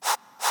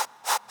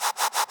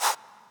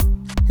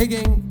Hey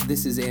gang,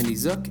 this is Andy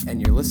Zook, and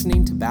you're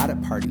listening to Bad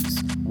at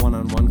Parties,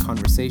 one-on-one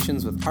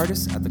conversations with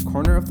artists at the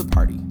corner of the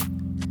party.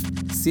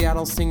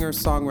 Seattle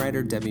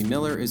singer-songwriter Debbie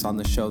Miller is on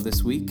the show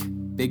this week.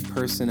 Big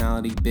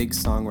personality, big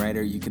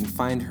songwriter. You can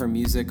find her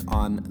music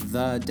on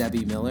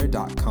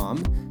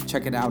thedebbiemiller.com.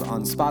 Check it out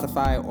on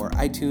Spotify or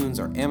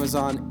iTunes or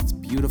Amazon. It's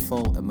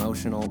beautiful,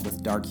 emotional,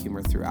 with dark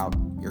humor throughout.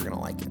 You're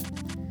gonna like it.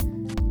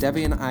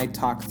 Debbie and I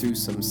talk through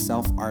some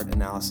self-art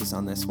analysis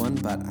on this one,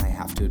 but I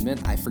have to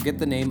admit, I forget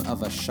the name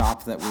of a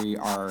shop that we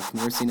are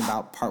conversing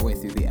about partway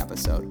through the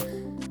episode.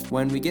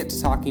 When we get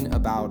to talking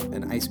about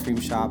an ice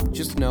cream shop,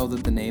 just know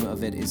that the name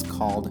of it is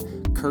called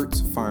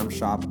Kurt's Farm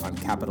Shop on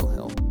Capitol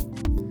Hill.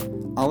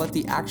 I'll let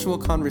the actual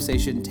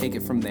conversation take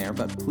it from there,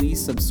 but please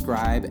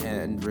subscribe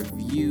and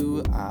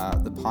review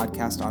the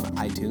podcast on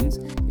iTunes.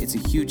 It's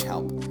a huge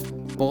help.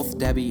 Both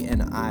Debbie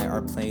and I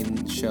are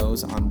playing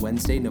shows on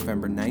Wednesday,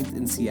 November 9th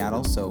in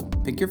Seattle, so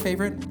pick your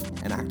favorite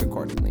and act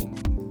accordingly.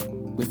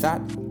 With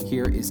that,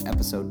 here is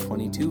episode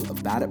 22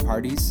 of Bad at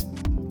Parties,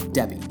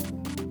 Debbie.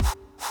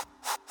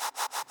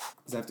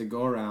 I have to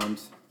go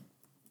around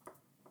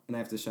and I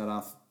have to shut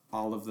off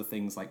all of the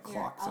things like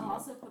clocks. I'll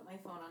also put my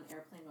phone on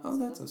airplane mode. Oh,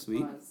 that's so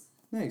sweet. Buzz.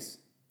 Nice.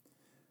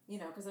 You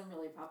know, because I'm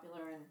really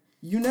popular and...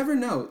 You never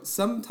know.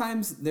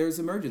 Sometimes there's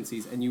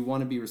emergencies and you want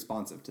to be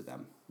responsive to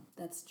them.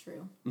 That's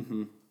true.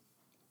 Mm-hmm.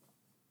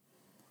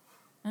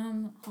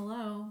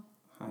 Hello.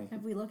 Hi.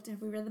 Have we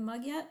read the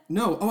mug yet?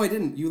 No. Oh, I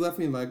didn't. You left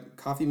me a mug.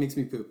 Coffee makes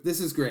me poop. This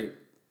is great.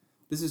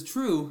 This is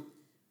true.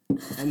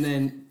 And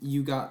then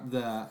you got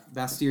the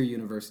Bastyr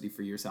University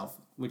for yourself,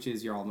 which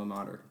is your alma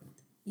mater.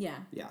 Yeah.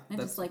 Yeah. I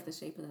just like the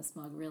shape of this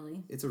mug,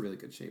 really. It's a really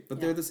good shape.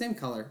 But they're the same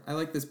color. I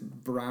like this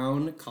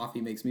brown coffee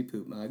makes me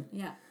poop mug.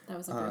 Yeah, that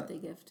was a birthday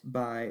gift.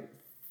 By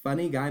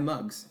Funny Guy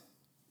Mugs.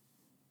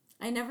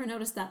 I never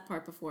noticed that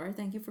part before.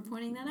 Thank you for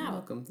pointing that out. You're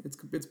welcome.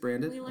 It's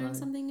branded. We learn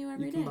something new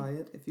every day. You can buy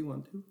it if you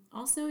want to.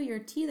 Also, your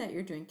tea that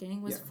you're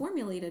drinking was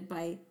formulated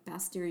by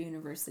Bastyr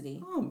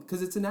University. Oh,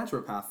 because it's a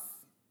naturopath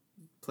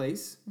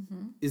place.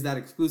 Mm-hmm. Is that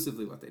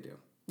exclusively what they do?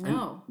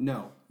 No.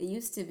 No. It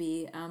used to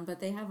be, but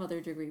they have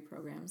other degree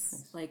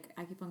programs like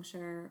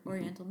acupuncture,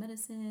 oriental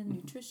medicine,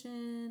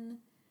 nutrition,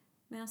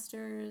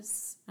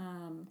 masters,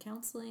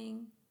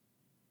 counseling.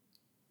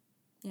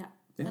 Yeah,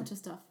 bunch of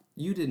stuff.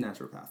 You did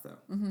naturopath, though.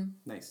 Mm-hmm.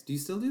 Nice. Do you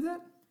still do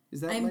that?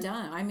 Is that I'm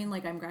done. I mean,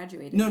 like, I'm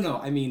graduated. No.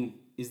 I mean,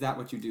 is that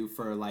what you do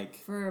for,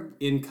 like, for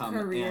income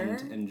career?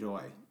 and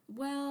joy?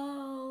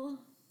 Well,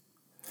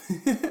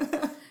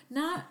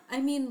 not,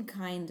 I mean,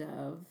 kind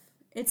of.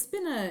 It's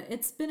been a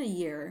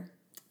year.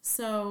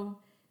 So,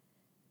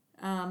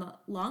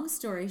 long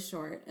story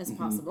short, as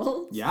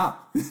possible. Yeah.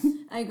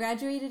 I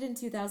graduated in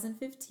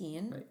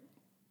 2015. Right.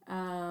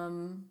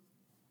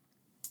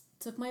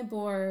 Took my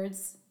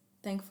boards,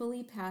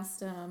 thankfully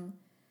passed them,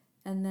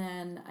 and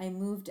then I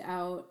moved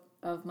out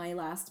of my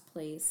last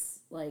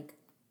place, like,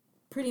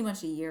 pretty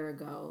much a year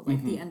ago,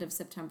 like the end of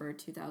September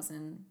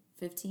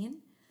 2015,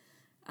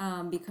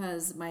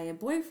 because my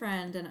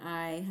boyfriend and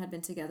I had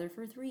been together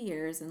for 3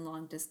 years in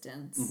long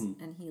distance,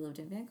 and he lived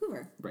in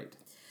Vancouver. Right.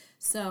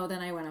 So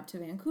then I went up to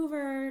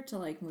Vancouver to,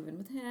 like, move in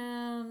with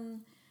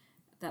him.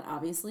 That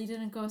obviously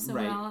didn't go so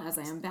well, as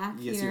I am back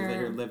here. Yes, you're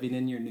there living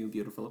in your new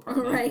beautiful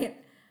apartment. Right.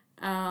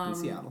 In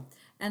Seattle.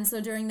 And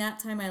so during that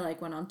time, I,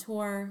 like, went on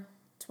tour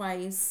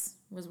twice,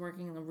 was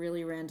working a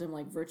really random,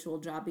 like, virtual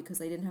job because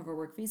I didn't have a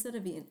work visa to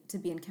be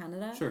in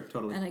Canada. Sure,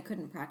 totally. And I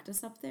couldn't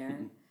practice up there.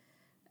 Mm-hmm.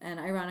 And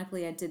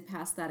ironically, I did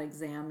pass that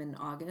exam in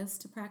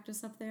August to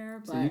practice up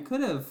there. But so you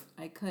could have.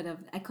 I could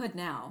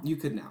now. You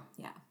could now.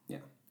 Yeah.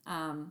 Yeah.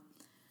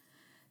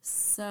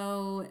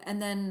 So,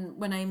 and then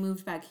when I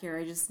moved back here,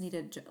 I just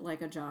needed,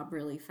 like, a job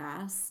really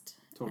fast.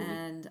 Totally.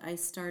 And I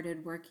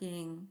started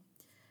working,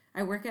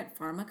 I work at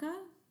Pharmaca.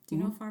 Do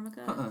you know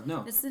Pharmaca?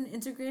 No. It's an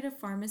integrative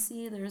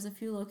pharmacy. There's a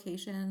few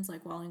locations,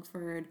 like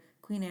Wallingford,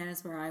 Queen Anne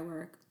is where I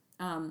work.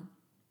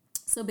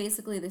 So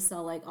basically they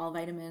sell, like, all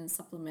vitamins,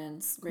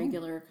 supplements,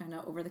 regular kind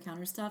of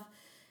over-the-counter stuff.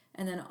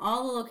 And then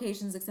all the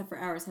locations except for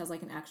ours has,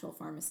 like, an actual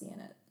pharmacy in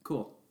it.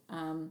 Cool.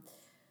 And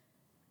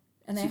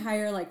they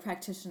hire, like,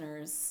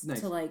 practitioners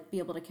to, like, be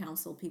able to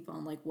counsel people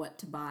on, like, what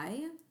to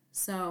buy.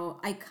 So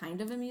I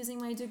kind of am using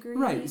my degree.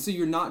 Right. So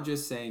you're not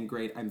just saying,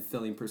 great, I'm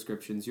filling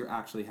prescriptions. You're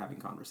actually having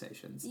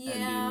conversations. Yeah,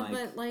 and being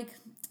like, but, like,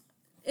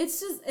 it's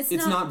just,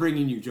 it's not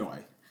bringing you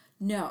joy.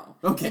 No.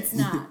 Okay. It's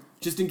not.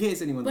 Just in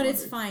case anyone's But wondering.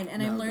 it's fine.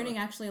 And I'm learning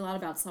actually a lot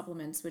about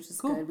supplements, which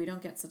is good. We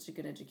don't get such a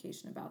good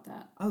education about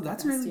that. Oh,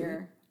 that's really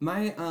good.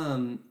 My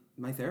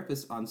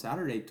therapist on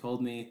Saturday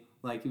told me,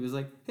 like, he was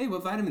like, hey,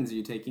 what vitamins are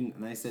you taking?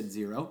 And I said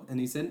 0.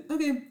 And he said,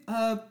 okay,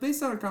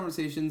 based on our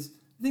conversations,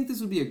 I think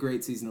this would be a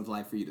great season of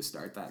life for you to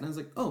start that. And I was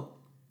like, oh,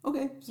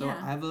 okay. So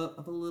I have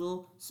a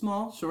little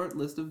small, short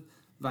list of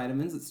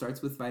vitamins. It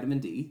starts with vitamin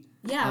D.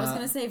 Yeah, I was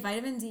going to say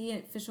vitamin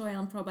D, fish oil,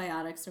 and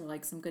probiotics are,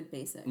 like, some good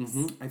basics.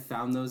 Mm-hmm. I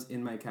found those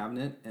in my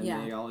cabinet, and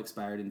they all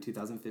expired in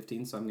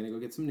 2015, so I'm going to go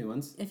get some new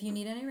ones. If you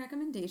need any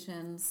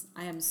recommendations,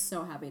 I am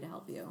so happy to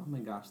help you. Oh my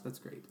gosh, that's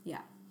great. Yeah.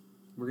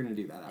 We're going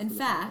to do that after In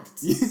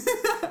fact,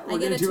 We're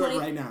going to do it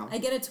right now. I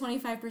get a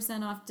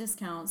 25% off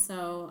discount,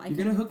 so You're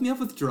going to hook me up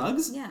with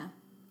drugs? Yeah.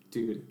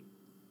 Dude.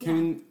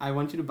 Yeah. I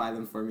want you to buy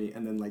them for me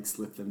and then, like,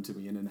 slip them to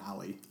me in an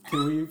alley.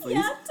 Can we, please?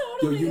 Yeah,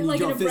 totally. Yo,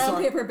 like in a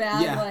brown paper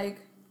bag, yeah.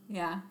 like,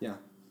 yeah. Yeah.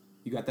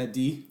 You got that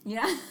D?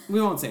 Yeah.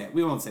 We won't say it.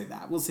 We won't say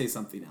that. We'll say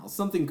something else.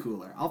 Something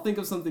cooler. I'll think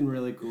of something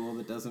really cool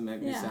that doesn't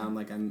make me sound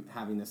like I'm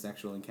having a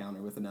sexual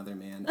encounter with another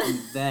man. And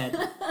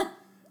then...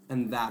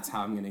 And that's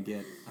how I'm gonna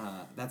get.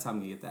 That's how I'm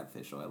gonna get that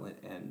fish oil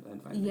and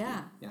vitamin D.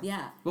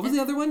 Yeah. What was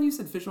the other one? You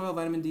said fish oil,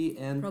 vitamin D,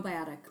 and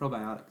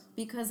probiotics.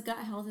 Because gut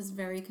health is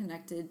very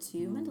connected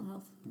to mental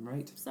health.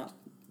 Right. So.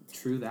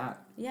 True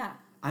that. Yeah.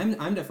 I'm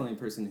definitely a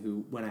person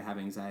who, when I have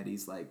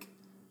anxieties, like,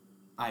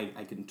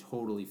 I can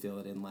totally feel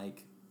it in,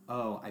 like,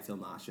 oh, I feel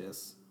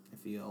nauseous. I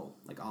feel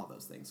like all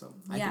those things. So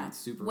I think it's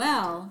super.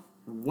 Well.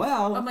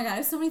 Oh my God! I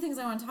have so many things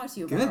I want to talk to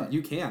you about. Good.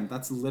 You can.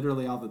 That's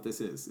literally all that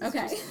this is.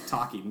 Okay. Just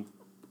talking.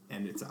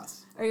 And it's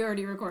us. Are you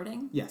already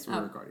recording? Yes,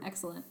 we're recording.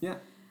 Excellent. Yeah.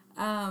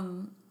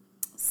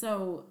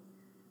 So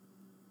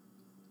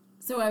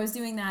I was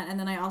doing that, and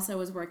then I also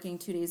was working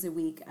 2 days a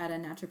week at a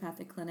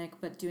naturopathic clinic,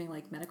 but doing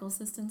like medical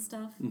assistant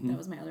stuff. Mm-hmm. That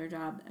was my other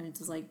job, and it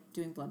was like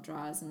doing blood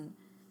draws and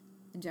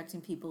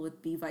injecting people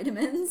with B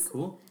vitamins.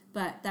 Cool.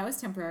 But that was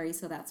temporary,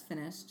 so that's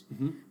finished.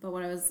 Mm-hmm. But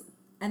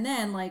and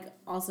then, like,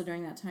 also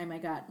during that time, I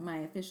got my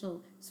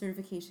official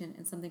certification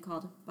in something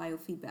called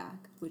biofeedback,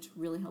 which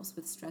really helps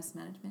with stress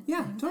management.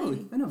 Yeah,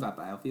 totally. I know about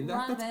biofeedback.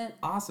 Love that's it.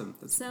 Awesome.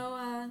 So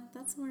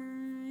that's where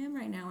I am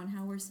right now and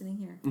how we're sitting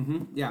here.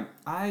 Mm-hmm. Yeah.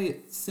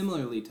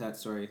 Similarly to that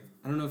story,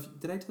 I don't know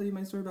did I tell you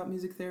my story about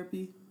music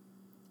therapy?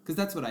 Because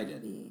that's what I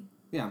did. Maybe.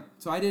 Yeah.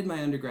 So I did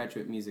my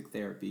undergraduate music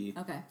therapy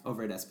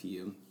over at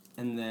SPU,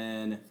 and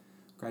then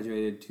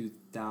graduated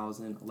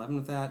 2011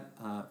 with that.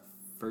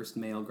 First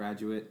male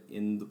graduate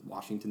in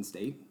Washington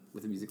State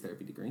with a music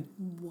therapy degree.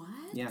 What?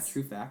 Yeah,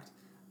 true fact.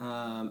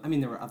 I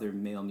mean, there were other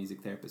male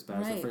music therapists, but I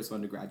was the first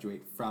one to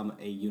graduate from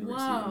a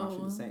university in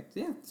Washington State. So,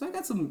 yeah, so I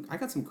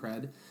got some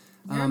cred.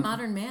 You're a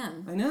modern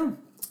man. I know.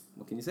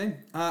 What can you say?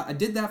 I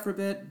did that for a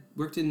bit.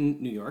 Worked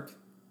in New York,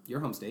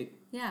 your home state.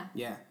 Yeah.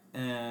 Yeah.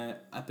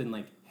 Up in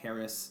like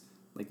Harris,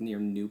 like near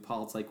New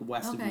Paltz, like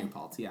west of New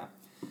Paltz. Yeah.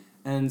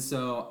 And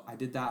so I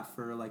did that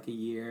for like a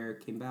year.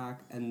 Came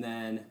back, and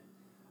then.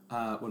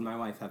 When my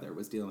wife Heather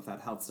was dealing with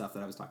that health stuff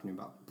that I was talking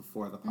about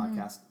before the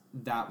podcast,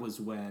 that was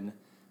when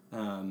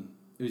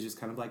it was just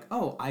kind of like,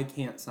 oh, I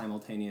can't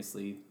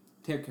simultaneously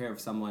take care of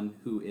someone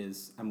who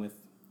I'm with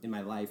in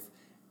my life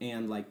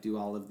and like do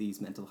all of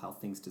these mental health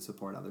things to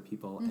support other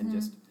people and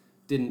just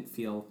didn't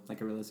feel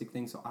like a realistic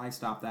thing. So I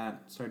stopped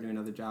that, started doing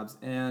other jobs,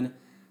 and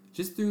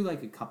just through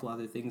like a couple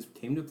other things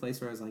came to a place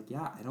where I was like,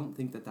 yeah, I don't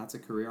think that that's a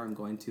career I'm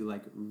going to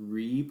like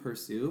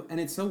re-pursue. And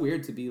it's so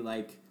weird to be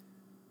like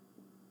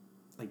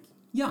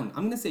young.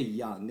 I'm going to say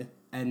young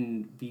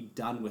and be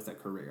done with a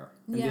career.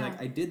 And be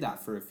like, I did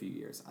that for a few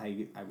years.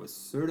 I was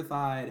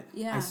certified.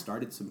 Yeah. I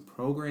started some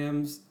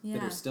programs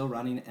that are still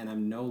running, and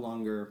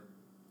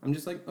I'm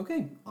just like,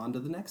 okay, on to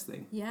the next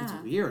thing. Yeah. It's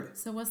weird.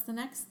 So what's the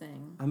next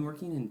thing? I'm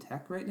working in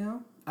tech right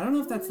now. I don't know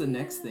if that's the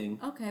next thing.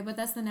 Okay, but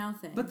that's the now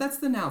thing. But that's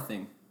the now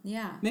thing.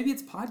 Yeah. Maybe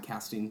it's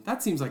podcasting.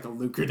 That seems like a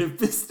lucrative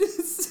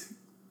business.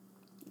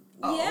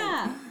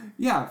 Yeah.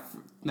 Yeah.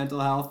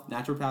 Mental health,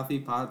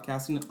 naturopathy,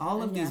 podcasting,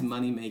 all of these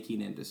money-making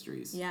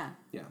industries. Yeah.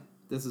 Yeah.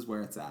 This is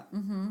where it's at.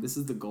 Mm-hmm. This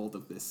is the gold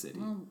of this city.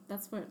 Well,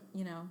 that's what,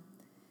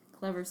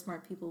 clever,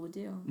 smart people would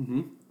do.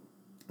 Mm-hmm.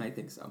 I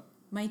think so.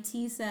 My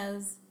tea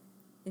says,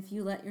 if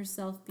you let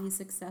yourself be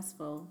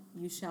successful,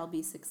 you shall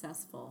be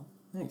successful.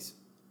 Nice.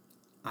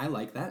 I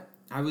like that.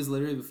 I was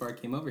literally, before I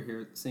came over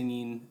here,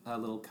 singing a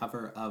little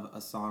cover of a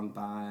song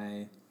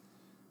by...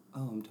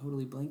 Oh, I'm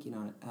totally blanking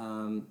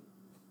on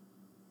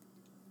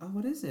it.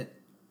 What is it?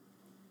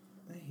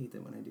 I hate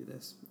that when I do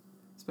this,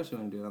 especially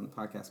when I do it on the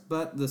podcast.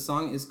 But the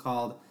song is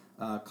called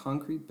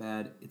Concrete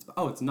Bed. It's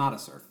Not a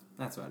Surf.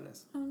 That's what it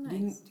is. Oh,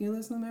 nice. Do you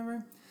listen to them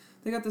ever?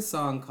 They got this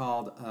song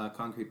called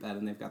Concrete Bed,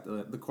 and they've got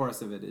the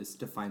chorus of it is,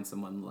 to find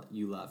someone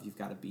you love, you've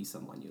got to be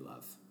someone you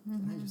love.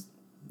 And I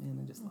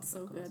just love that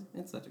so chorus. good.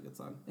 It's such a good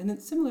song. And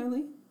it's similar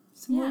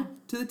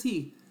to the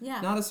tea.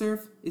 Yeah. Not a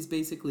Surf is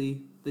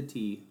basically the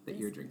tea that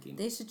you're drinking.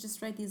 They should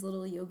just write these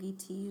little yogi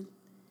tea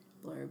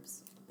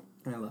blurbs.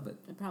 I love it.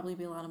 There'd probably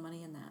be a lot of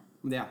money in that.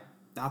 Yeah,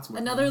 that's where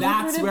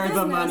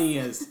the money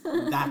is.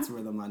 That's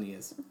where the money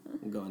is.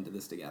 We'll go into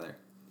this together.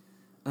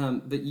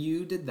 But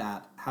you did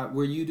that.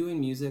 Were you doing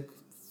music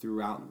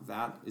throughout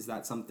that? Is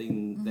that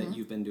something that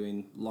you've been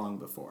doing long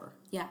before?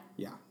 Yeah.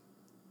 Yeah.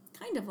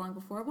 Kind of long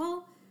before.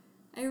 Well,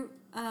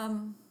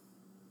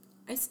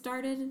 I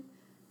started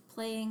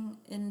playing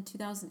in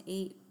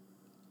 2008,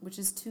 which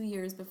is 2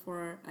 years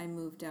before I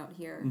moved out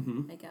here,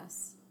 I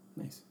guess.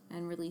 Nice.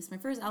 And released my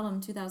first album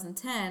in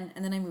 2010,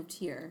 and then I moved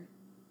here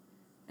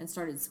and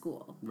started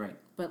school. Right.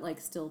 But,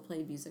 still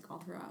played music all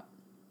throughout.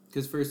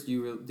 Because first,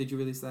 did you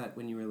release that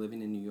when you were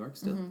living in New York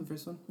still, the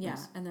first one? Yeah,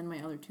 nice. And then my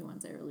other 2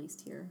 ones I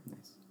released here.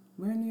 Nice.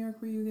 Where in New York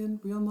were you again?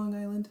 Were you on Long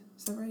Island?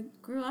 Is that right?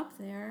 Grew up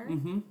there.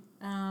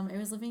 I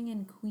was living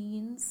in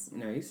Queens.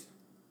 Nice.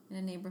 In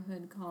a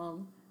neighborhood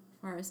called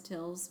Forest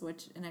Hills,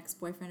 which an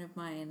ex-boyfriend of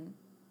mine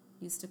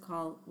used to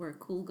call where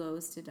cool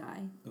goes to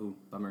die. Oh,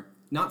 bummer.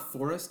 Not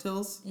Forest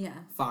Hills? Yeah.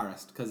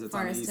 Forest, because it's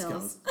Forest on the East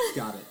Hills. Coast.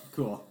 Got it.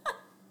 Cool.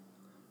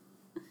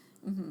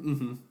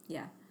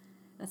 Yeah,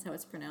 that's how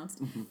it's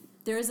pronounced.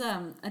 There's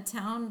a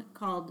town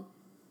called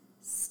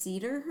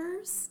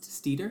Cedarhurst.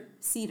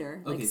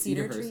 Cedar, Okay, like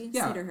cedar Cedarhurst. tree.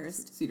 Yeah,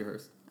 Cedarhurst.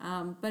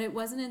 Cedarhurst. But it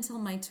wasn't until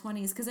my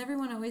 20s, because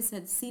everyone always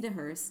said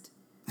Cedarhurst,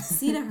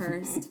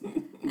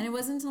 and it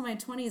wasn't until my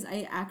 20s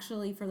I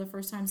actually, for the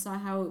first time, saw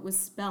how it was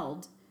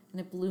spelled, and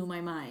it blew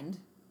my mind.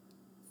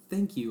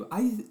 Thank you.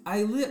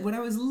 When I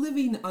was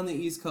living on the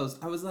East Coast,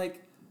 I was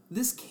like,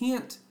 this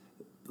can't,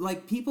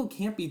 like, people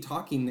can't be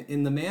talking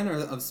in the manner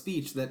of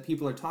speech that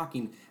people are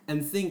talking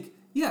and think,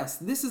 yes,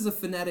 this is a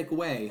phonetic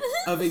way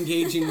of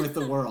engaging with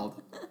the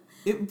world.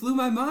 It blew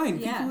my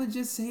mind. Yeah. People would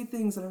just say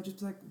things and I would just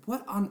be like,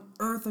 what on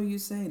earth are you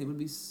saying? There would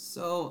be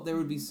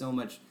so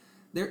much,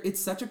 it's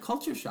such a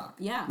culture shock.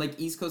 Yeah. Like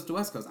East Coast to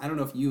West Coast. I don't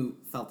know if you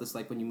felt this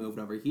like when you moved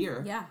over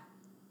here. Yeah.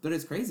 But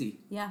it's crazy.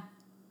 Yeah.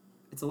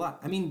 It's a lot.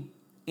 I mean,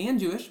 and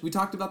Jewish. We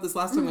talked about this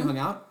last time we hung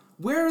out.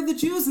 Where are the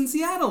Jews in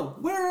Seattle?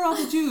 Where are all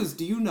the Jews?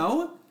 Do you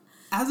know?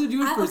 As a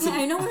Jewish person.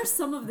 Okay, I know where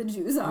some of the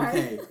Jews are.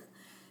 Okay.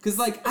 Because,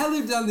 like, I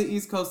lived on the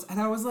East Coast, and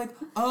I was like,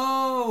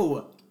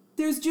 oh,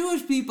 there's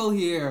Jewish people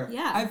here.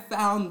 Yeah. I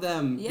found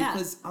them. Yeah.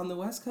 Because on the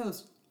West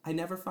Coast, I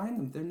never find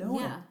them. They're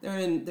nowhere.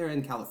 Yeah. They're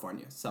in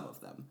California, some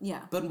of them.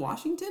 Yeah. But in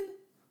Washington?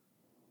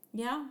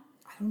 Yeah.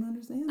 I don't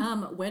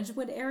understand.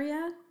 Wedgwood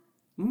area.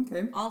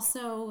 Okay.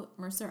 Also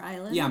Mercer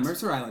Island. Yeah,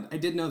 Mercer Island. I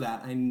did know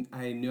that.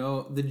 I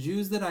know the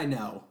Jews that I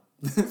know.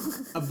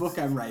 A book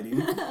I'm writing.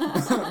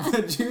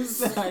 The Jews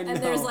that I know.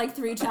 And there's like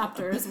 3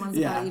 chapters. One's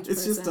about each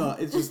it's person.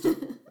 it's just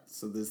a.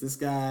 So there's this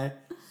guy,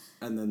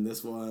 and then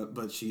this one,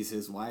 but she's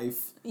his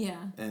wife. Yeah.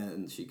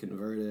 And she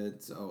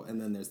converted. So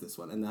and then there's this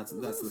one, and that's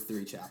the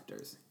 3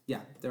 chapters.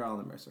 Yeah, they're all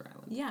in Mercer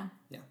Island. Yeah.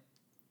 Yeah.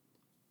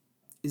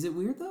 Is it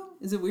weird though?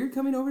 Is it weird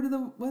coming over to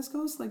the West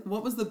Coast? Like,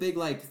 what was the big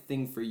like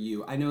thing for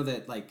you? I know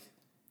that like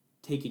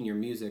taking your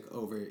music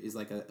over is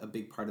like a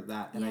big part of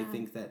that, and I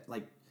think that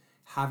like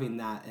having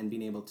that and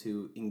being able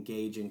to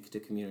engage into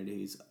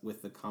communities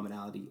with the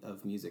commonality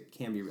of music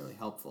can be really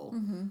helpful.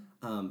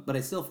 But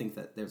I still think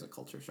that there's a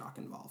culture shock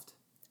involved.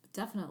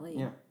 Definitely.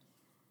 Yeah.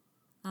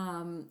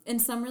 In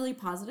some really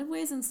positive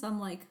ways and some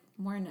like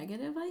more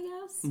negative, I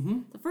guess. Mm-hmm.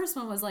 The first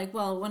one was like,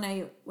 well, when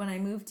I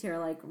moved here,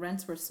 like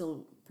rents were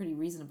still pretty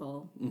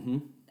reasonable. Mm-hmm.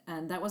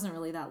 And that wasn't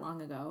really that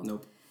long ago.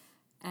 Nope.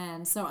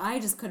 And so I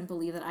just couldn't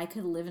believe that I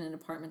could live in an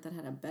apartment that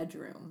had a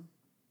bedroom.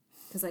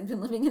 Because I'd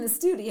been living in a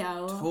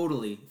studio.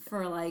 Totally.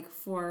 For like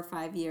 4 or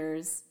 5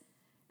 years.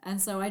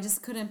 And so I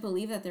just couldn't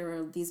believe that there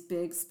were these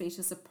big,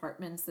 spacious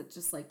apartments that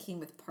just like came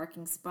with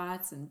parking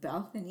spots and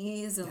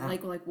balconies and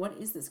like what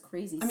is this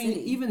crazy city? I mean,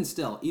 even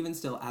still,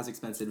 as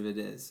expensive it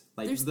is,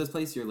 like this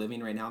place you're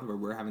living right now, where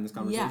we're having this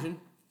conversation,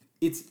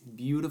 it's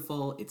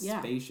beautiful, it's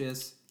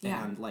spacious,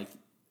 and like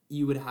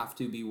you would have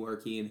to be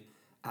working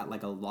at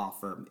like a law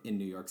firm in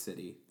New York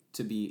City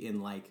to be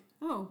in like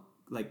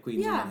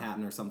Queens or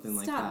Manhattan or something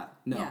like that.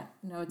 No,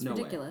 it's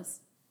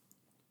ridiculous.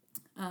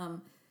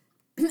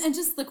 And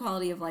just the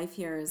quality of life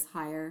here is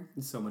higher.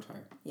 It's so much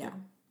higher. Yeah.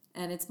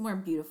 And it's more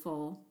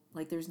beautiful.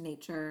 Like there's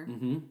nature.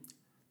 Mm-hmm.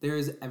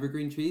 There's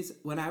evergreen trees.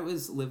 When I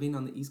was living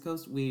on the East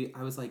Coast,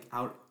 I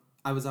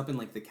was up in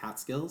like the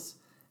Catskills.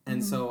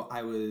 And so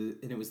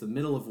it was the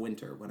middle of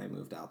winter when I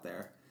moved out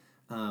there.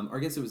 Or I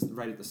guess it was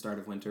right at the start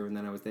of winter, and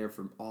then I was there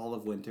for all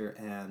of winter,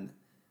 and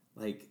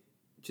like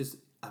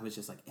I was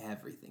just like,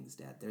 everything's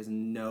dead. There's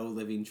no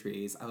living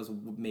trees. I was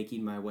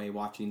making my way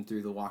watching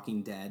through The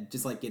Walking Dead,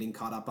 just like getting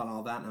caught up on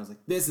all that. And I was like,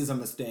 this is a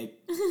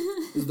mistake.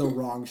 This is the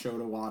wrong show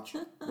to watch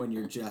when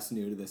you're just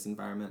new to this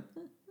environment.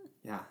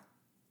 Yeah.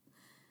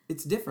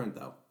 It's different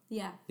though.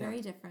 Yeah,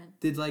 very different.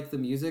 Did like the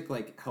music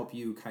like help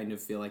you kind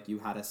of feel like you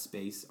had a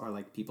space or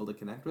like people to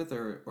connect with,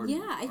 or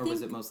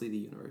was it mostly the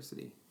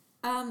university?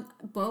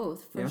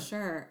 Both for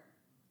sure.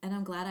 And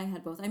I'm glad I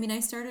had both. I mean, I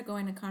started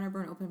going to Conor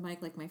Byrne open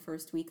mic like my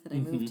first week that I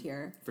moved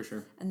here. For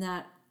sure. And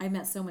that I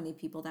met so many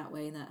people that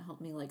way, and that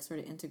helped me like sort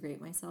of integrate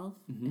myself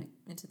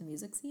into the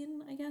music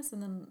scene, I guess.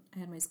 And then I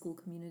had my school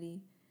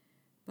community.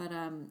 But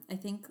I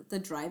think the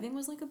driving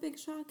was like a big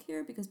shock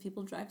here because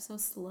people drive so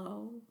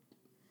slow.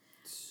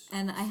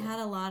 And I had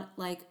a lot,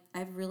 like,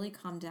 I've really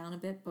calmed down a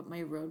bit, but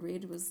my road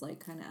rage was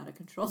like kind of out of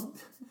control.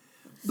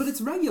 But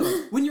it's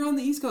regular. When you're on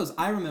the East Coast,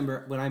 I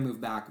remember when I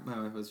moved back,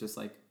 my wife was just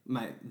like,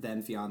 my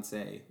then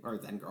fiance or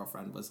then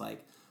girlfriend was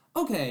like,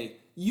 okay,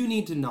 you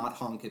need to not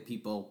honk at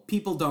people.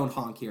 People don't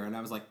honk here. And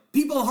I was like,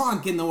 people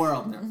honk in the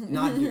world. No,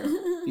 not here.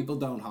 People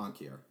don't honk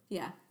here.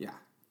 Yeah. Yeah.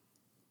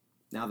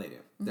 Now they do.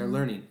 They're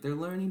learning. They're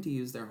learning to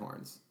use their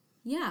horns.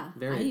 Yeah.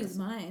 I use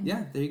mine.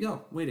 Yeah, there you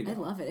go. Way to go. I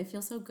love it. It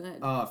feels so good.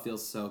 Oh, it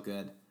feels so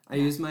good. I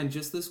used mine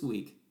just this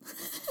week.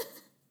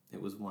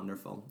 It was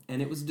wonderful.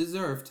 And it was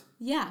deserved.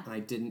 Yeah. And I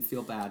didn't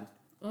feel bad.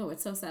 Oh,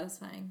 it's so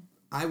satisfying.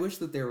 I wish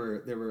that there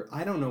were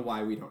I don't know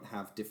why we don't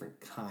have different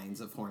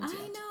kinds of horns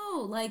yet. I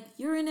know, like,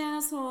 you're an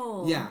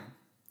asshole. Yeah.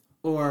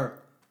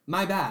 Or,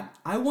 my bad.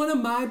 I want a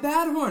my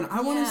bad horn.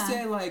 I want to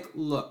say, like,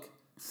 look,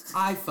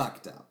 I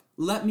fucked up.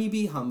 Let me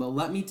be humble.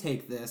 Let me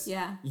take this.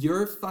 Yeah.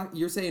 You're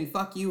saying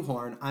fuck you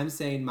horn. I'm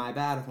saying my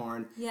bad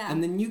horn. Yeah.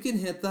 And then you can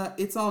hit the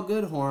it's all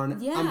good horn.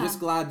 Yeah. I'm just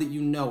glad that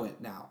you know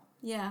it now.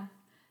 Yeah.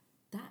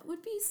 That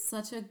would be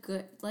such a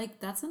good, like,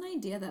 that's an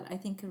idea that I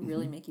think could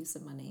really make you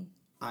some money.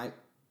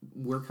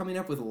 We're coming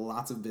up with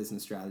lots of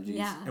business strategies.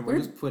 Yeah. And we're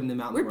just putting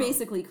them out in the We're world.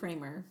 basically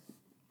Kramer.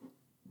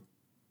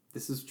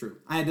 This is true.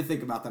 I had to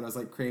think about that. I was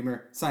like,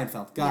 Kramer,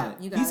 Seinfeld. Got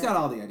it. You got He's it. got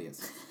all the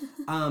ideas.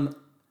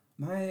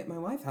 My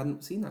wife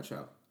hadn't seen that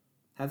show.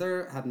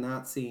 Heather had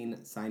not seen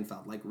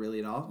Seinfeld, like, really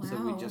at all. So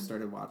we Wow. just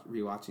started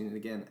rewatching it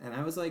again. And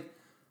I was like,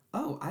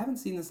 oh, I haven't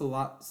seen this a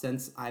lot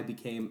since I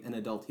became an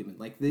adult human.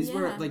 Like, these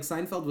were, Yeah. like,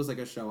 Seinfeld was like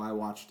a show I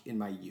watched in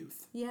my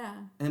youth. Yeah.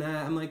 And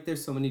I'm like,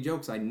 there's so many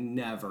jokes I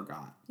never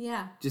got.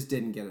 Yeah. Just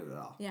didn't get it at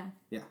all. Yeah.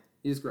 Yeah.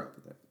 You just grew up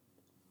with it.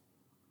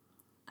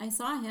 I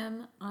saw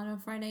him on a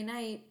Friday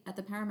night at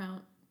the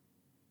Paramount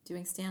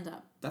doing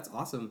stand-up. That's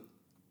awesome.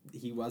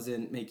 He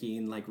wasn't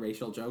making, like,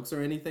 racial jokes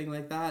or anything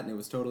like that, and it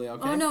was totally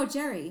okay? Oh, no,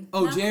 Jerry.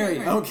 Oh, Not Jerry.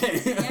 Kramer.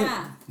 Okay.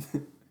 Yeah.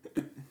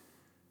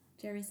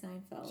 Jerry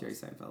Seinfeld. Jerry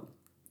Seinfeld.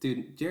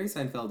 Dude, Jerry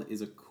Seinfeld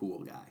is a cool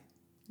guy.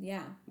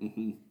 Yeah.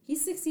 Mm-hmm.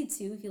 He's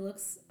 62. He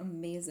looks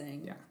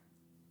amazing. Yeah.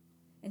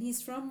 And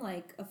he's from,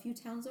 like, a few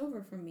towns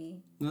over from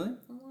me Really?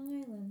 on Long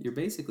Island. You're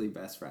basically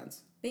best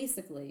friends.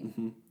 Basically.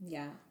 Mm-hmm.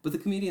 Yeah. But the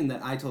comedian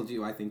that I told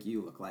you I think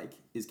you look like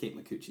is Kate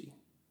McCucci.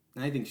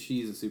 And I think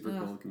she's a super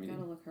cool comedian.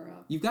 Gotta look her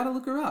up. You've got to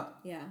look her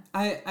up. Yeah.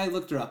 I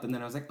looked her up and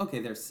then I was like, okay,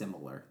 they're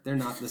similar. They're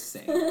not the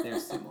same. They're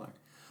similar.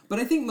 But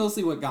I think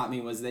mostly what got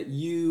me was that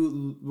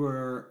you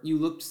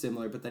looked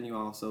similar, but then you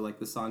also, like,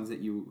 the songs that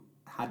you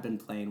had been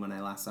playing when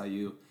I last saw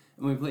you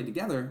and when we played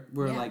together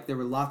were like, there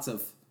were lots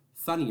of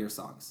funnier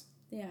songs.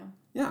 Yeah.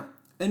 Yeah.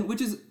 And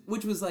which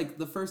was like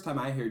the first time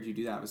I heard you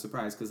do that, I was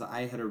surprised because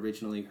I had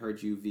originally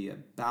heard you via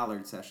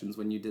Ballard sessions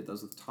when you did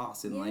those with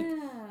Toss in like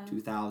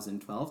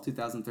 2012,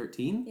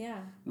 2013. Yeah.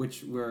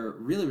 Which were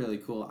really, really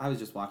cool. I was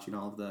just watching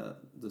all of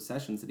the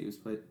sessions that he was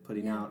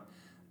putting out.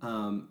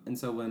 And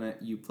so when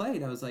you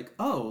played, I was like,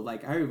 oh,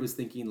 like I was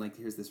thinking like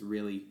here's this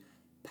really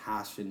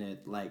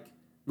passionate, like,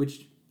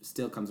 which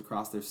still comes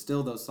across. There's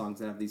still those songs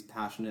that have these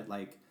passionate,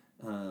 like,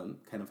 kind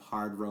of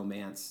hard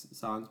romance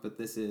songs, but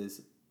this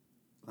is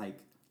like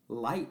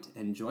light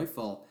and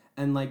joyful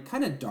and like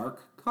kind of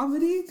dark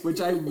comedy,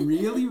 which I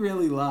really,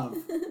 really love.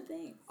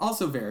 Thanks.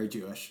 Also very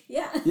Jewish.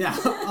 Yeah. Yeah,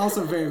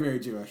 also very, very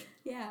Jewish.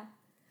 Yeah.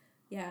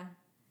 Yeah.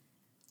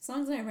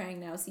 Songs I'm writing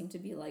now seem to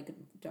be like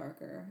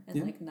darker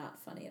and like not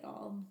funny at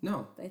all.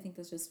 No. But I think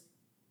that's just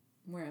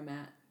where I'm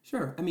at.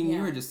 Sure. I mean, you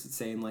were just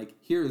saying like,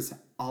 here's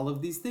all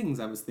of these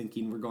things I was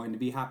thinking were going to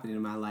be happening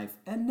in my life,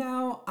 and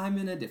now I'm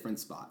in a different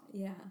spot.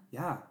 Yeah.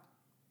 Yeah.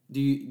 Do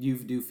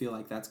you feel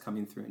like that's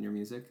coming through in your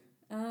music?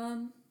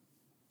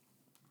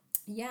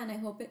 Yeah, and I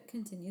hope it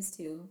continues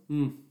to.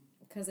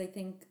 Because I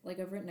think, like,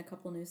 I've written a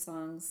couple new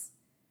songs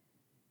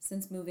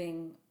since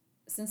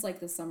like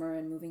the summer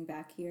and moving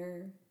back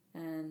here.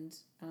 And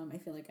I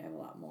feel like I have a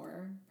lot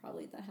more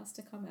probably that has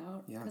to come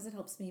out. Yeah. Because it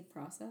helps me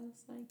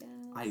process, I guess.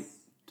 I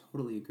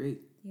totally agree.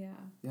 Yeah.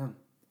 Yeah.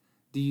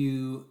 Do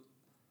you...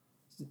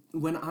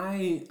 When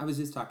I was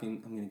just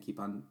talking... I'm going to keep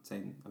on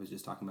saying I was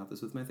just talking about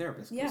this with my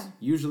therapist. 'Cause Yeah.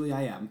 usually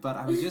I am. But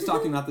I was just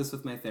talking about this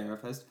with my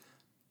therapist.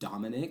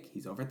 Dominic,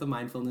 he's over at the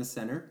Mindfulness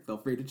Center. Feel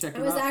free to check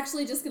him out. I was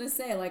actually just going to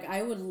say, like,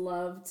 I would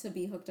love to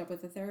be hooked up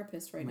with a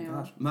therapist right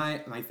now. Gosh.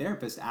 My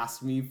therapist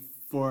asked me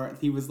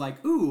he was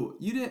like, ooh,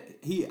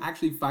 he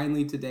actually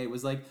finally today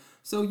was like,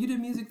 so you did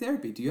music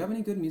therapy. Do you have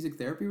any good music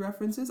therapy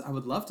references? I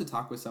would love to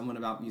talk with someone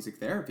about music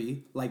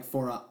therapy. Like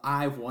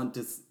I want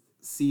to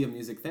see a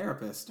music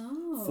therapist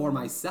for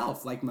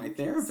myself. Like my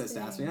therapist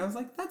asked me. And I was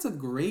like, that's a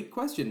great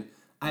question.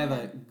 I have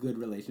a good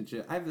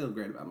relationship. I feel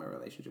great about my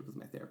relationship with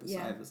my therapist.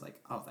 Yeah. So I was like,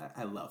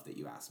 I love that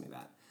you asked me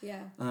that.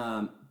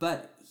 Yeah.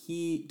 But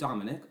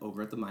Dominic,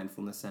 over at the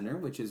Mindfulness Center,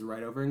 which is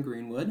right over in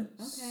Greenwood.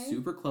 Okay.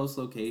 Super close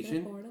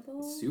location.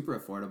 Affordable? Super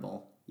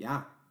affordable.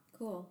 Yeah.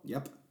 Cool.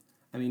 Yep.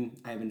 I mean,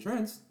 I have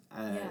insurance.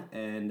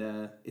 And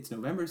it's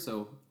November,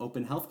 so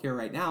open healthcare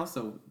right now.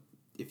 So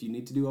if you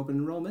need to do open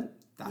enrollment,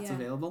 that's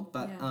available.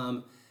 But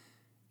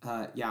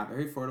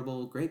very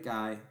affordable, great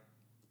guy.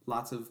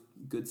 Lots of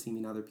good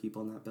seeming other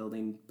people in that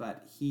building.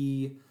 But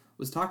he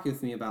was talking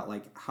with me about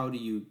like, how do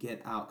you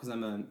get out? Because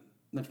I'm a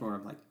much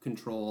more like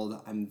controlled.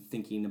 I'm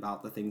thinking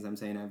about the things I'm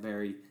saying. I have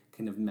very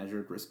kind of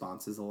measured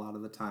responses a lot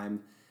of the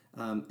time.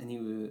 And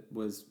he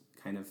was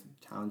kind of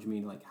challenging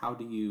me like, how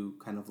do you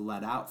kind of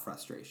let out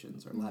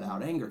frustrations or let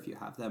out anger if you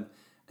have them?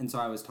 And so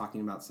I was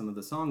talking about some of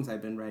the songs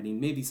I've been writing,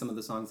 maybe some of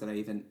the songs that I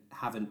even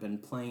haven't been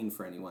playing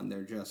for anyone.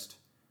 They're just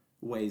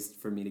ways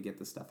for me to get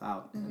this stuff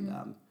out.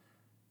 And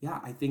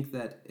I think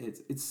that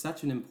it's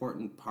such an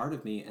important part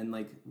of me. And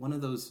like one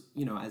of those,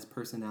 as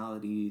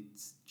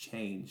personalities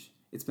change,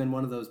 it's been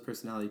one of those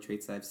personality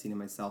traits that I've seen in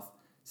myself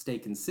stay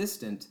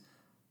consistent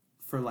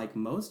for like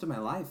most of my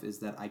life, is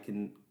that I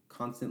can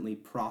constantly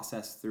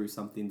process through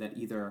something that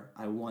either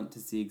I want to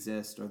see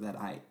exist or that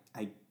I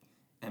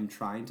am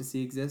trying to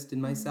see exist in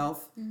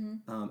myself,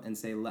 and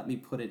say, let me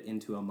put it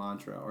into a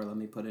mantra or let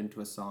me put it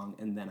into a song,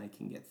 and then I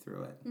can get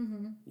through it.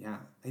 Yeah,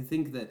 I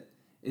think that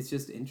it's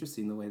just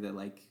interesting the way that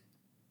like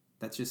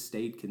that's just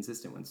stayed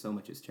consistent when so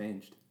much has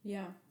changed.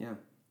 Yeah. Yeah.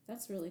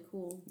 That's really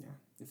cool. Yeah,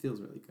 it feels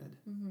really good.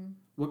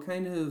 What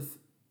kind of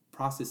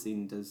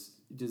processing does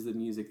the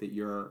music that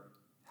you're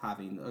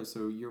having?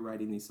 So you're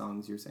writing these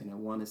songs, you're saying, I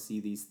want to see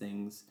these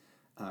things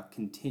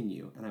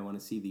continue, and I want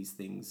to see these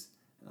things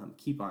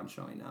keep on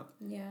showing up.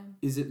 Yeah.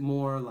 Is it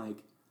more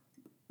like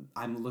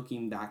I'm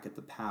looking back at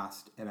the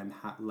past and I'm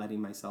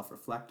letting myself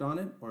reflect on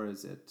it, or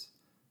is it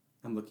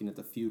I'm looking at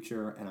the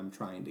future and I'm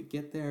trying to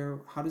get there?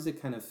 How does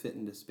it kind of fit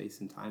into space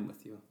and time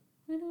with you?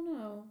 I don't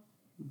know.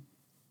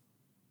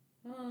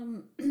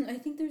 I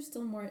think there's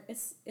still more.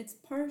 It's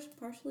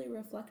partially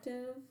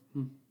reflective,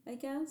 I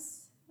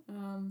guess.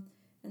 And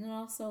then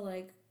also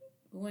like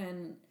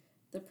when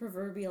the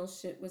proverbial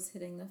shit was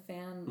hitting the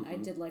fan, I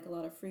did like a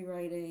lot of free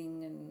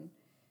writing and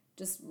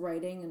just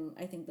writing, and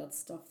I think that's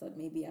stuff that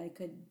maybe I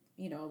could,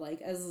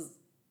 like as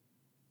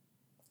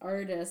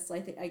artists, I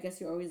guess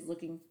you're always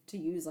looking to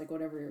use like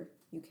whatever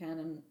you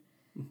can,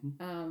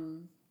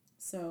 and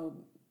so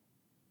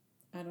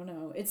I don't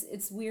know.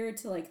 It's weird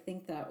to like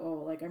think that,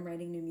 like I'm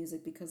writing new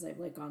music because I've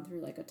like gone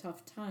through like a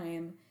tough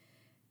time,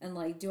 and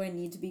like do I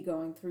need to be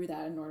going through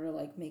that in order to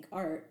like make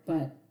art?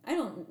 But I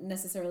don't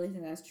necessarily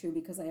think that's true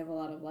because I have a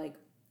lot of like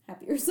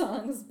happier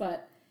songs,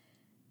 but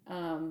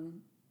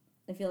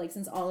I feel like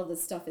since all of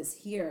this stuff is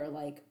here,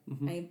 like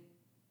I'm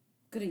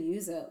gonna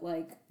use it.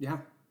 Like yeah.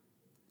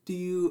 Do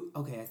you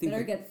I think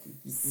better get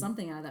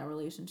something out of that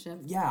relationship.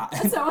 Yeah,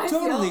 that's how I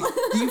totally. feel.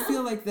 Do you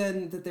feel like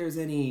then that there's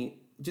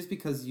any, just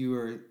because you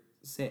were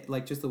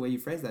like just the way you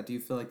phrase that, do you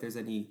feel like there's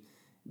any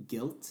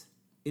guilt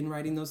in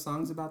writing those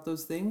songs about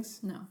those things?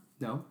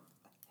 No.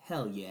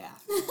 Hell yeah.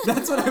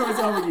 That's what I was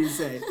hoping you'd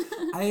say.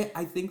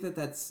 I think that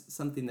that's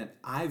something that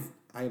I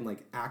am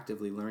like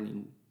actively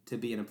learning to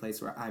be in a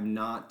place where I'm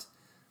not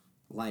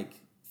like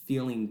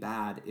feeling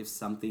bad if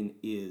something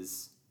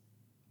is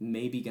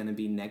maybe going to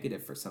be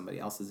negative for somebody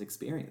else's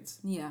experience.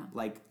 Yeah.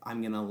 Like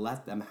I'm going to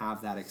let them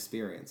have that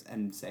experience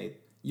and say,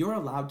 you're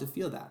allowed to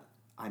feel that.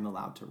 I'm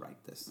allowed to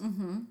write this.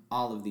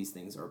 All of these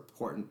things are an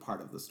important part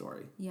of the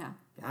story. Yeah.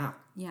 Yeah.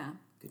 Yeah.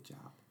 Good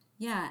job.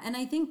 Yeah, and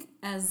I think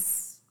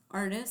as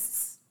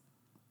artists,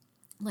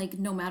 like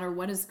no matter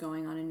what is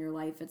going on in your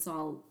life, it's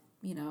all,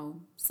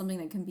 something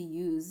that can be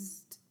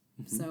used.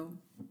 So,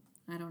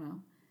 I don't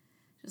know.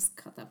 Just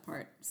cut that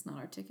part. It's not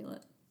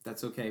articulate.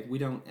 That's okay. We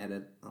don't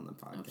edit on the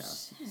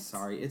podcast. Oh,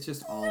 Sorry. It's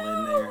just all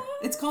in there.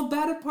 It's called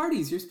Bad at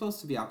Parties. You're supposed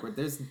to be awkward.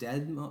 There's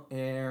dead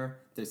air.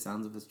 There's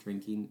sounds of us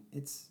drinking.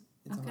 It's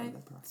a part of the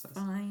process.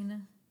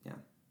 Fine. Yeah.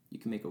 You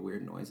can make a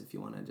weird noise if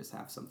you want to just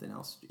have something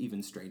else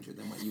even stranger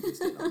than what you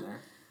just did on there.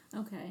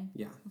 Okay.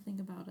 Yeah. I'll think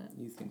about it.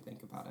 You can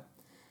think about it.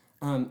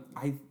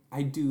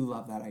 I do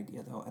love that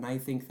idea though, and I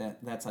think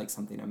that that's like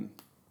something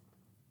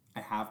I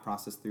have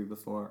processed through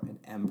before and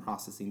am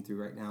processing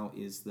through right now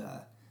is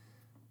the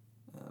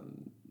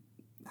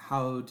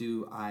how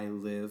do I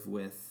live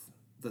with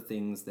the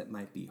things that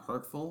might be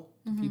hurtful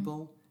to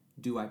people?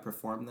 Do I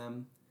perform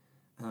them?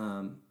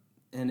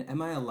 And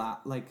am I allowed,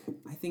 like,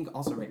 I think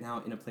also right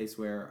now in a place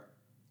where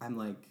I'm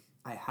like,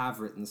 I have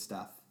written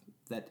stuff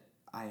that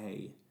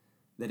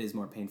is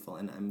more painful,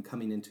 and I'm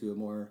coming into a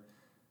more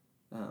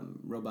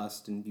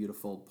robust and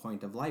beautiful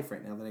point of life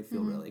right now that I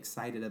feel really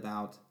excited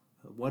about.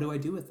 What do I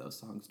do with those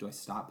songs? Do I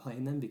stop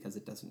playing them because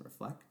it doesn't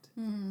reflect?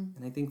 And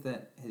I think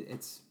that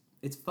it's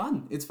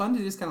fun. It's fun to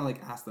just kind of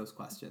like ask those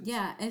questions.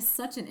 Yeah, it's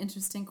such an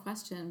interesting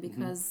question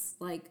because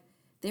like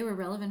they were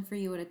relevant for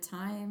you at a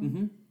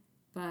time,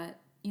 but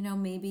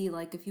maybe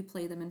like if you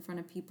play them in front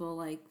of people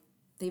like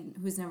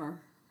who's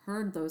never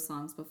heard those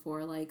songs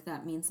before, like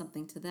that means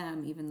something to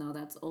them, even though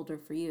that's older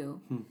for you.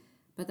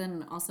 But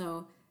then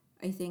also,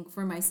 I think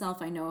for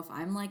myself, I know if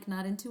I'm like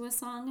not into a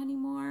song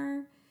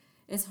anymore,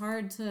 it's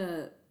hard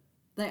to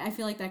like. I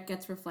feel like that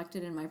gets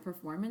reflected in my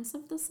performance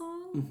of the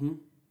song.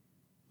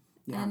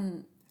 Yeah,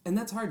 and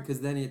that's hard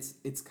because then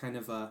it's kind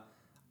of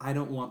I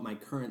don't want my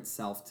current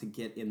self to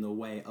get in the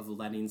way of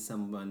letting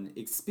someone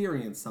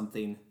experience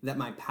something that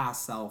my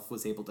past self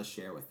was able to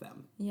share with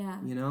them. Yeah.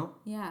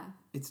 Yeah.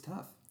 It's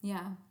tough.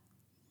 Yeah.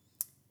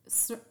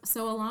 So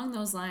along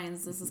those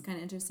lines, this is kind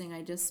of interesting.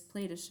 I just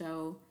played a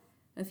show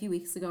a few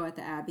weeks ago at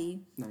the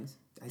Abbey. Nice.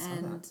 I saw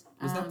that.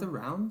 Was that the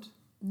round?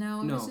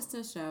 No, it was just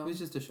a show. It was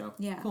just a show.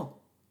 Yeah. Cool.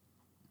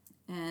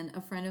 And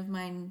a friend of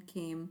mine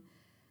came,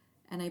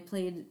 and I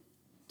played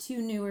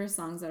 2 newer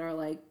songs that are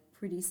like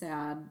pretty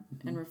sad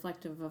and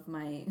reflective of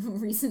my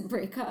recent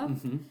breakup.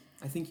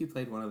 I think you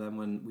played one of them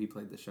when we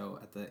played the show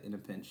at the In a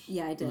Pinch.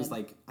 Yeah, I did. It was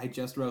like, I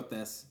just wrote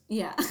this.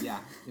 Yeah. Yeah,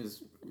 it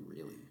was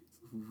really,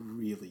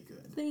 really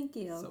good. Thank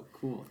you. So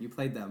cool. You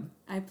played them.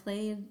 I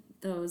played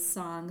those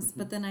songs,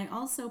 but then I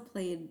also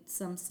played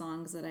some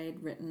songs that I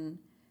had written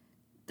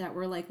that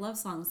were like love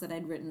songs that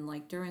I'd written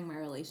like during my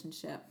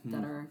relationship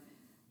that are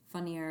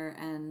funnier,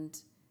 and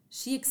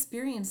she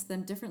experienced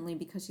them differently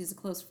because she's a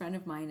close friend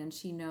of mine and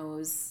she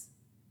knows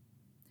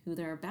who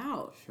they're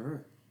about.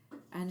 Sure.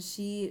 and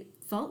she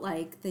felt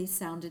like they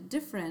sounded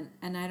different.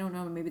 And I don't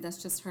know, maybe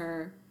that's just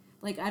her.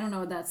 Like, I don't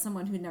know, that's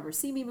someone who'd never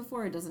seen me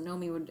before or doesn't know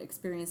me would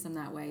experience them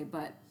that way.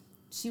 But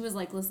she was,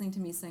 like, listening to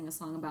me sing a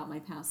song about my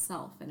past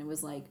self. And it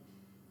was, like,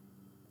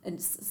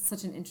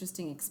 such an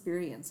interesting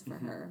experience for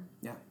her.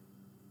 Yeah.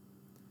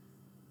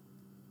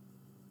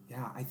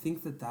 Yeah, I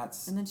think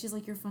that's... And then she's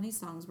like, your funny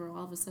songs were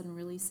all of a sudden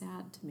really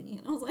sad to me.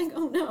 And I was like,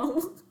 oh,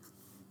 no.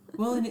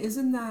 Well, and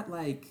isn't that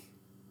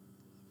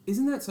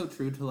so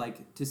true to,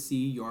 like, to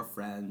see your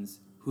friends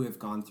who have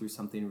gone through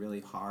something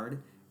really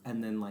hard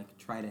and then, like,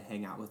 try to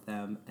hang out with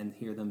them and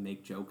hear them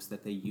make jokes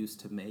that they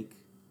used to make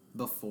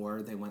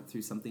before they went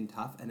through something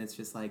tough. And it's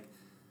just, like,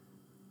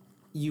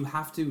 you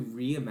have to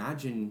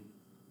reimagine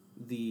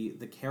the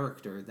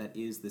character that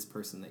is this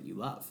person that you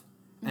love.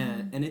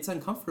 Mm-hmm. And it's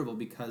uncomfortable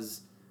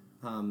because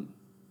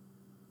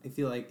I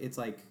feel like it's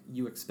like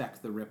you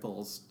expect the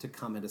ripples to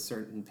come at a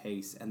certain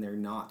pace and they're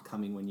not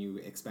coming when you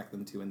expect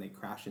them to, and they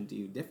crash into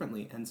you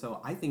differently. And so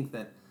I think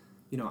that,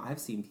 you know,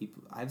 I've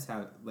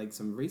had like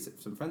some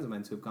friends of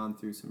mine who have gone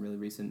through some really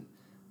recent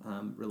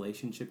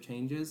relationship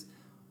changes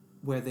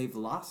where they've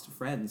lost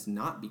friends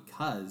not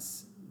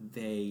because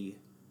they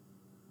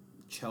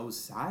chose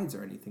sides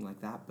or anything like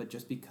that, but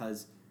just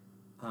because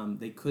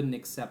they couldn't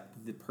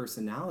accept the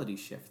personality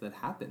shift that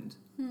happened.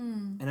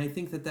 And I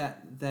think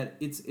that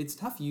it's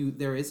tough.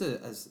 There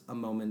is a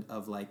moment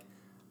of, like,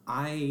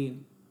 I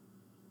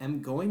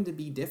am going to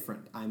be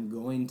different. I'm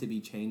going to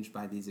be changed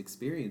by these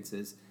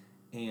experiences,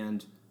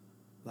 and,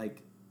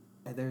 like,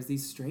 there's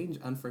these strange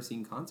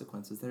unforeseen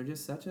consequences that are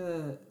just such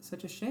a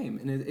shame.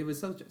 And it was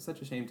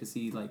such a shame to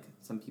see, like,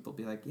 some people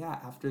be like, yeah,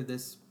 after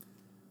this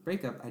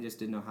breakup, I just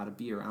didn't know how to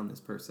be around this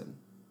person,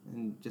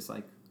 and just,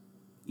 like,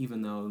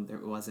 even though there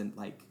wasn't,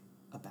 like,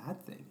 a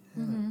bad thing.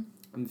 Mm-hmm.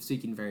 I'm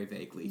speaking very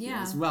vaguely here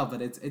Yeah. as well,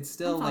 but it's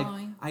still, like,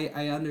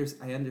 I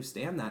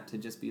understand that, to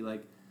just be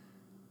like,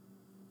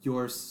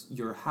 your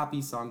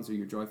happy songs or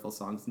your joyful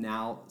songs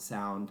now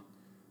sound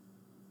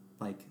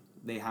like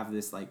they have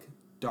this, like,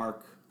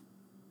 dark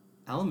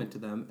element to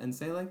them, and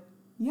say, like,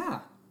 yeah,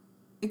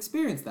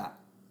 experience that.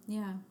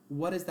 Yeah.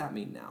 What does that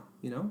mean now,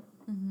 you know?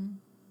 Mm-hmm.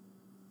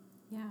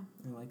 Yeah.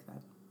 I like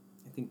that.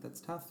 I think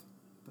that's tough,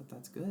 but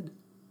that's good.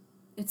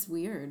 It's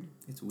weird.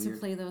 It's weird to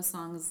play those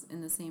songs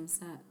in the same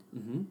set.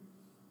 Mm-hmm.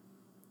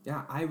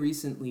 Yeah, I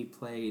recently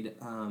played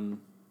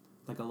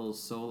like a little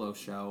solo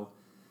show,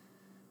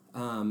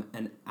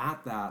 and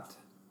at that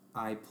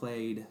I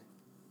played,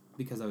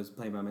 because I was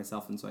playing by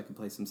myself and so I could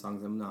play some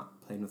songs I'm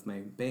not playing with my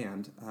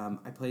band,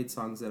 I played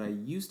songs that I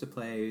used to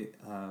play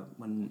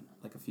when,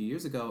 like, a few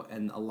years ago,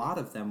 and a lot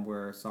of them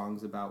were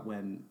songs about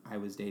when I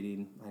was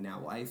dating my now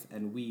wife,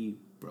 and we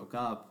broke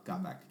up,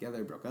 got back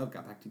together, broke up,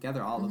 got back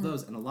together, all of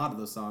those, and a lot of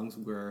those songs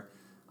were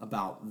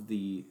about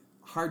the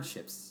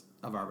hardships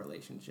of our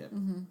relationship.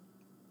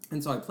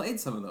 And so I played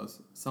some of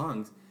those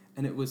songs,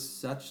 and it was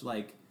such,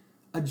 like,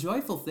 a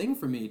joyful thing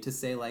for me to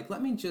say, like,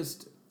 let me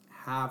just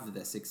have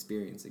this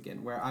experience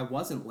again, where I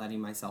wasn't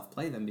letting myself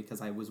play them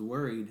because I was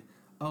worried,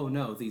 oh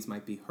no, these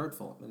might be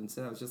hurtful. But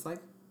instead I was just like,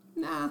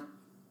 nah,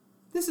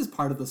 this is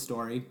part of the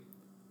story.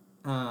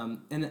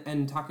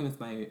 And talking with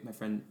my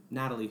friend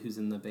Natalie, who's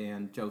in the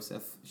band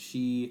Joseph,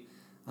 she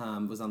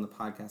was on the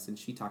podcast, and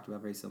she talked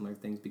about very similar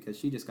things because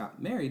she just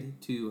got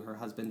married to her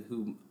husband,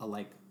 who,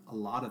 like, a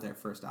lot of their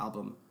first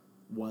album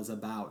was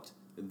about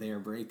their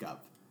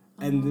breakup.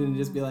 And then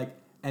just be like,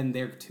 and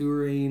they're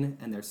touring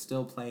and they're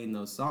still playing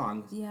those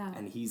songs. Yeah.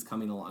 And he's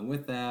coming along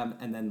with them.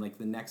 And then, like,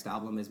 the next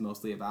album is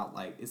mostly about,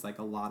 like, it's like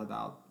a lot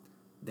about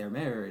their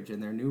marriage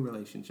and their new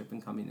relationship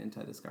and coming in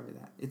to discover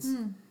that. It's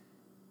and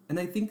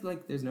I think,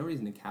 like, there's no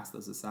reason to cast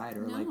those aside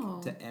or like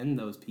to end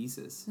those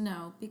pieces.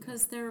 No,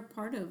 because they're a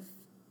part of,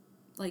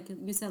 like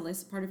you said, like,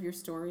 it's a part of your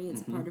story.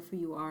 It's a part of who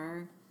you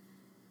are.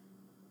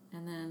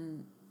 And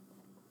then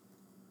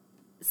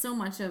so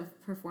much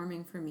of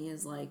performing for me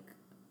is, like,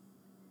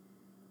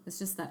 it's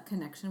just that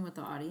connection with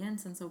the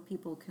audience, and so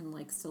people can,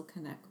 like, still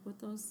connect with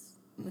those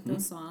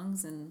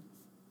songs. And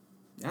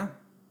yeah,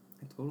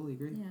 I totally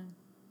agree. Yeah.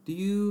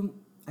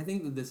 I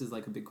think that this is,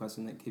 like, a big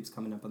question that keeps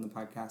coming up on the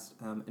podcast,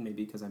 and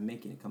maybe because I'm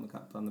making it come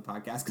up on the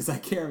podcast because I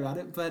care about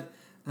it, but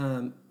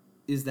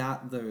is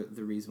that the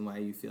reason why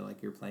you feel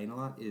like you're playing a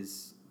lot,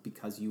 is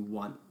because you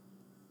want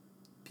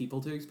people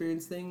to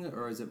experience things,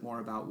 or is it more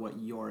about what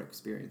you're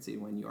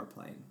experiencing when you're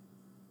playing?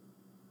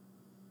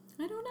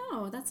 I don't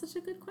know. That's such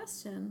a good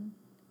question.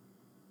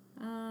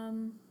 I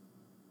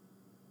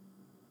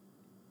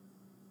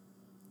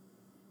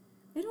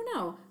don't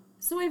know.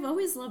 So I've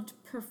always loved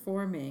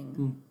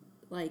performing,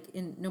 like,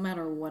 in no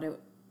matter what it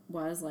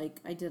was. Like,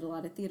 I did a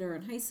lot of theater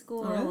in high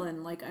school,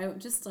 and, like, I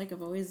just, like,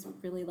 I've always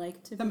really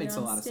liked to be on stage. That makes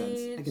a lot of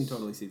sense. I can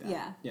totally see that.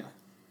 Yeah.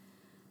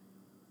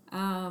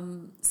 Yeah.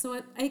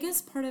 So I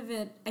guess part of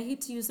it, I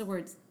hate to use the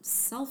word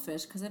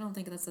selfish because I don't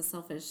think that's a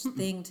selfish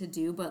thing to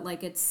do, but,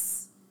 like,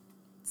 it's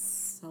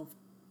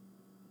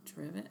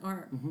self-driven,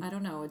 or I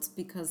don't know, it's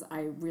because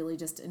I really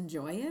just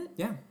enjoy it.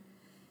 Yeah.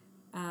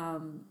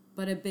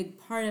 But a big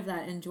part of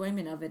that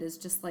enjoyment of it is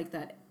just, like,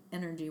 that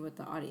energy with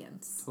the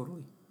audience.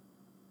 Totally.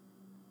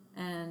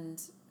 And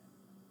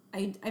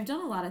I've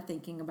done a lot of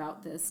thinking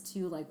about this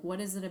too. Like, what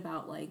is it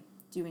about like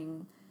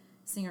doing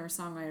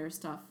singer-songwriter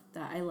stuff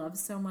that I love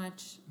so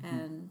much?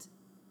 And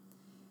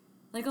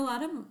like a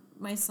lot of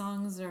my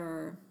songs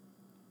are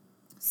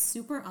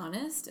super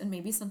honest and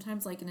maybe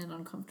sometimes like in an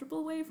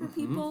uncomfortable way for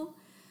people.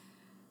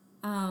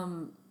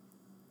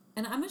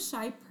 And I'm a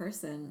shy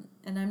person,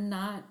 and I'm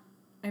not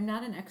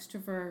an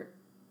extrovert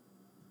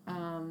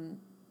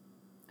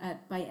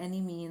by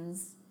any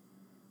means.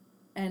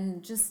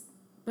 And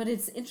but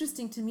it's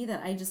interesting to me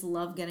that I just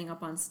love getting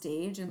up on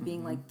stage and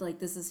being like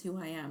this is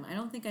who I am. I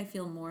don't think I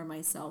feel more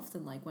myself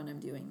than like when I'm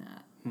doing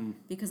that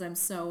because I'm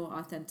so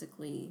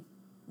authentically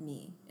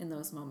me in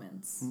those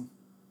moments.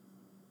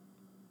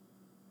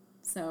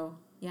 So,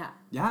 yeah.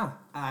 Yeah,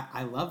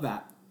 I love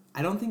that.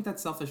 I don't think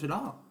that's selfish at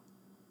all.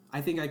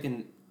 I think I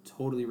can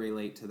totally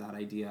relate to that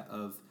idea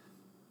of,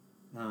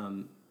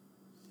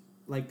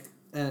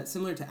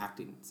 similar to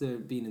acting, so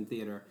being in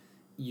theater,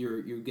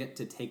 you get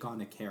to take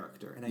on a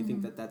character, and I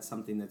think that that's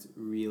something that's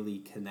really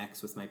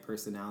connects with my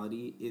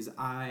personality, is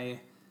I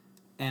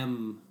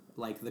am,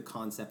 like, the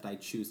concept I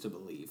choose to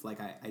believe. Like,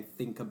 I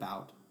think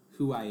about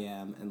who I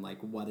am and, like,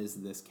 what is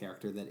this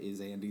character that is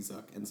Andy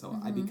Zook, and so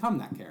I become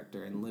that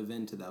character and live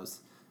into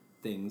those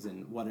things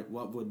and what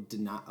would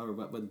deny or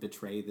what would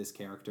betray this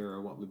character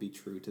or what would be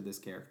true to this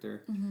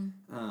character.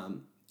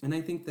 And I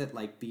think that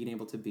like being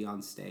able to be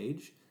on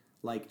stage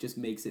like just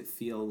makes it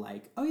feel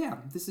like, oh yeah,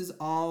 this is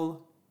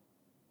all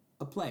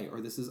a play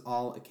or this is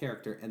all a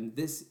character and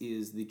this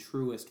is the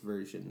truest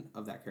version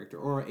of that character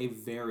or a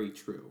very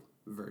true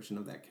version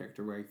of that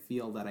character where I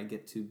feel that I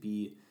get to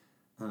be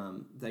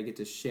that I get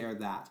to share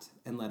that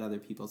and let other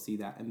people see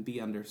that and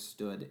be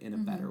understood in a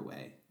better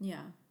way.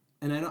 Yeah.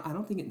 And I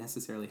don't think it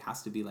necessarily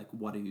has to be like,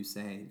 what are you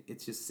saying?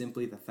 It's just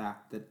simply the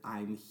fact that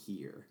I'm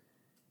here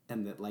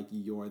and that like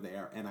you're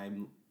there and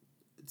I'm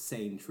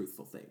saying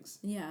truthful things.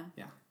 Yeah.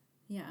 Yeah.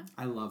 Yeah.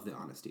 I love the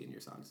honesty in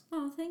your songs.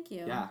 Oh, thank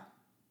you. Yeah.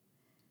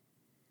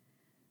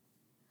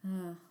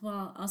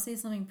 Well, I'll say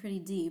something pretty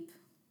deep.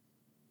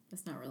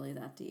 It's not really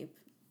that deep.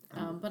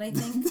 But I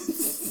think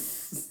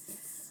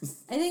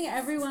I think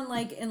everyone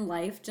like in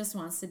life just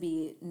wants to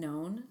be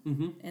known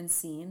and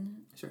seen.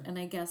 Sure. And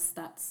I guess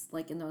that's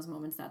like in those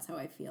moments that's how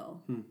I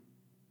feel.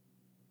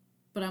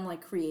 But I'm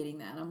like creating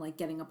that. I'm like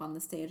getting up on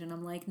the stage and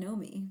I'm like, know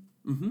me.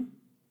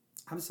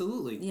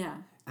 Absolutely. Yeah.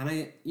 And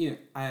I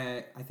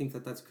think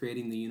that that's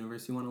creating the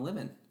universe you want to live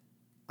in.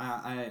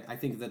 I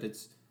think that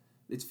it's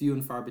few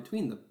and far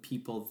between the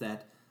people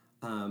that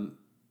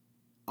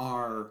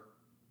are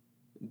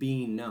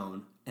being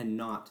known and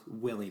not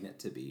willing it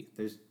to be.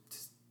 There's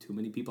just too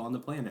many people on the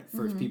planet.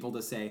 First people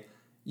to say,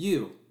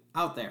 you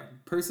out there,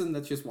 person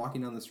that's just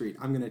walking down the street,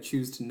 I'm going to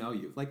choose to know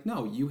you. Like,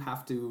 no, you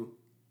have to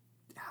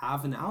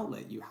have an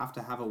outlet. You have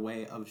to have a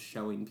way of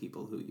showing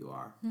people who you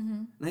are.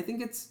 And I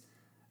think it's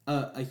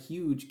a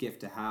huge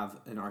gift to have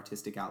an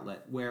artistic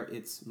outlet where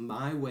it's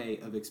my way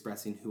of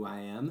expressing who I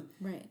am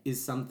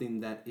is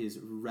something that is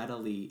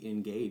readily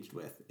engaged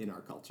with in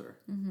our culture.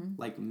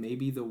 Like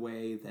maybe the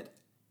way that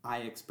I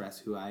express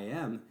who I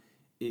am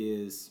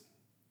is,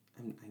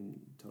 I'm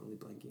totally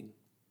blanking.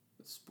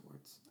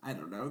 Sports. I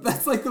don't know.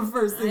 That's like the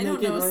first thing I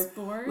don't know like,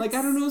 sports. Like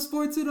I don't know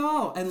sports at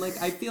all, and like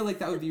I feel like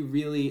that would be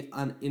really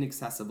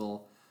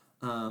inaccessible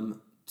to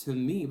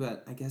me.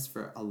 But I guess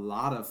for a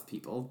lot of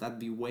people, that'd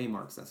be way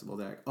more accessible.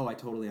 They're like, oh, I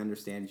totally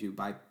understand you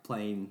by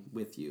playing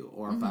with you,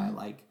 or by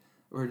like,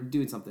 or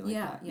doing something like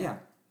that. Yeah,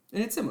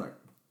 and it's similar.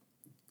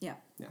 Yeah.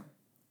 Yeah,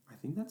 I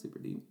think that's super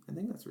deep. I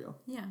think that's real.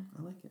 Yeah,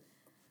 I like it.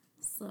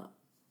 So.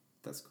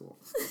 That's cool.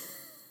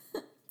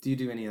 Do you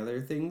do any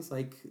other things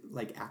like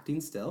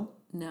acting still?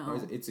 No. Or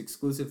is it's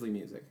exclusively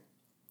music?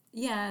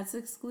 Yeah, it's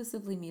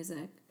exclusively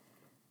music.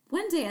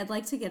 One day I'd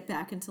like to get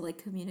back into like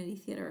community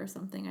theater or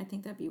something. I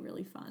think that'd be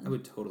really fun. I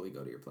would totally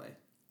go to your play.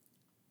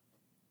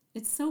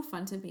 It's so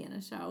fun to be in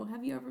a show.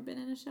 Have you ever been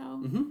in a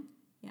show?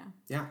 Yeah.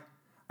 Yeah.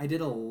 I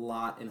did a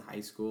lot in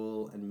high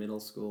school and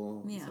middle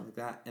school and stuff like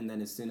that. And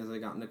then as soon as I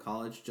got into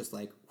college, just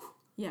like...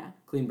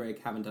 clean break,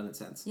 haven't done it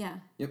since. Yeah.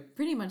 Yep.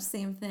 Pretty much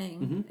same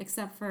thing,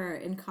 except for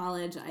in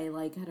college, I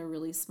like had a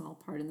really small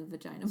part in the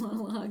vagina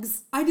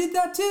monologues. I did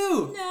that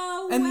too.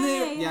 No and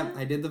way.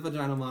 I did the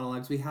vagina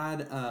monologues. We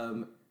had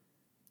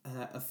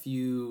a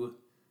few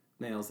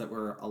males that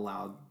were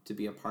allowed to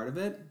be a part of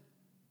it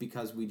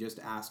because we just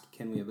asked,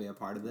 can we be a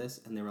part of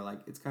this? And they were like,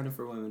 it's kind of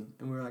for women.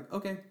 And we were like,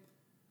 okay.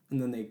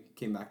 And then they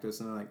came back to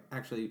us and they're like,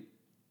 actually,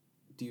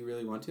 do you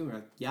really want to? And we're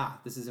like, yeah,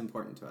 this is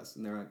important to us.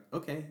 And they're like,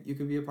 okay, you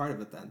can be a part of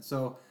it then.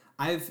 So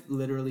I've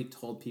literally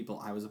told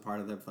people I was a part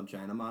of their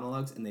vagina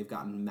monologues and they've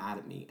gotten mad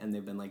at me and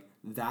they've been like,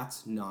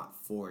 that's not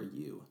for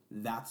you.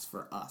 That's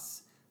for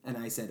us. And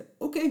I said,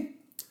 okay,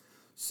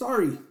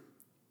 sorry.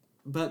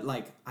 But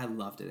like, I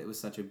loved it. It was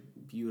such a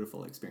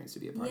beautiful experience to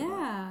be a part of that.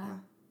 Yeah.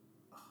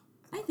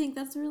 I think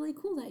that's really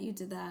cool that you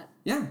did that.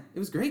 Yeah, it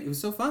was great. It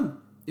was so fun.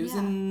 It was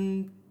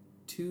in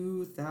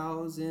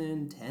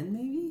 2010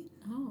 maybe?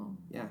 Oh.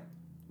 Yeah.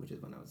 Which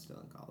is when I was still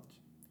in college.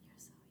 You're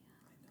so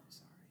young. I know,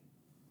 sorry.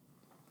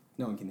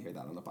 No one can hear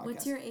that on the podcast.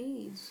 What's your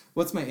age?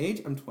 What's my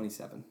age? I'm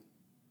 27.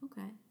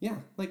 Okay. Yeah,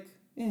 like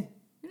eh.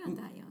 You're not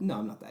that young. No,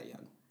 I'm not that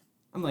young.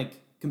 I'm like,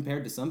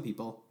 compared to some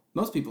people,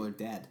 most people are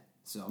dead,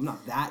 so I'm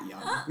not that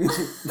young.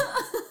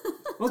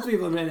 Most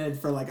people have been dead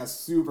for like a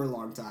super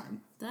long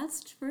time.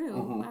 That's true.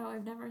 Mm-hmm. Wow,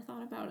 I've never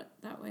thought about it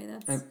that way.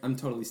 That's I'm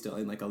totally still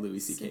in like a Louis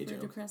C.K. super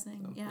joke. depressing.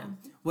 So, Yeah.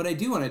 What I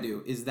do want to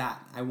do is that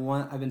I've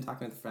been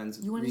talking with friends.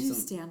 You want to do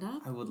recently.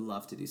 stand-up? I would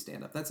love to do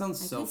stand-up. That sounds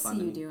I so could fun.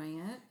 see you to me. doing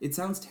it. It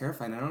sounds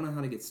terrifying. I don't know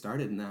how to get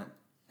started in that.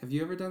 Have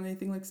you ever done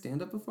anything like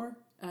stand-up before?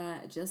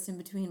 Just in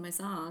between my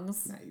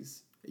songs.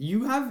 Nice.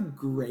 You have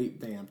great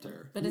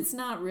banter. But it's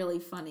not really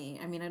funny.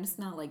 I mean, it's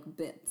not like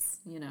bits,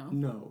 you know?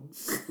 No.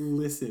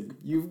 Listen,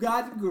 you've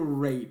got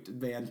great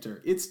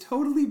banter. It's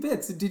totally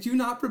bits. Did you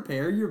not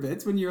prepare your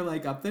bits when you're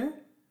like up there?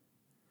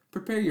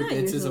 Prepare your Not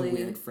bits usually. is a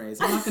weird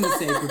phrase. I'm not going to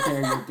say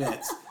prepare your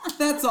bits.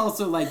 That's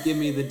also like give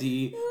me the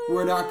D.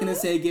 We're not going to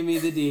say give me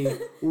the D.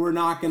 We're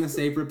not going to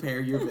say prepare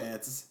your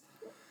bits.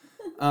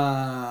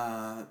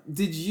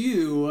 Did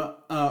you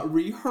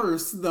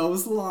rehearse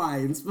those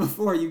lines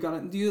before you got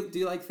it? Do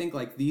you like think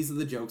like these are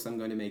the jokes I'm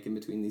going to make in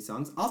between these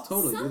songs? I'll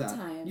totally do that.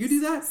 Sometimes. You do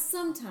that?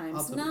 Sometimes.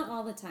 I'll totally Not do that.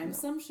 all the time. No.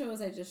 Some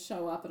shows I just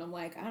show up and I'm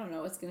like, I don't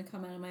know what's going to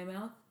come out of my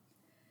mouth.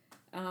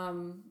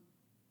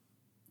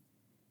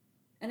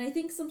 And I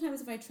think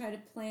sometimes if I try to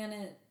plan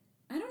it,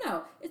 I don't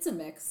know. It's a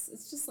mix.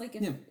 It's just like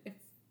if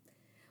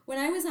when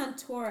I was on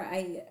tour,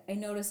 I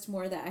noticed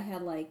more that I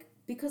had like,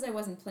 because I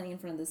wasn't playing in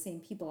front of the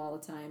same people all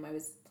the time, I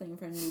was playing in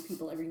front of new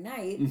people every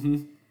night,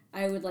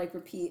 I would like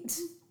repeat,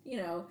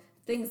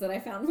 things that I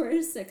found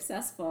were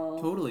successful.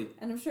 Totally.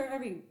 And I'm sure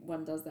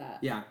everyone does that.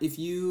 Yeah, if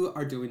you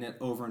are doing it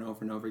over and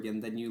over and over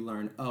again, then you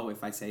learn, oh,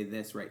 if I say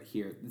this right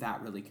here,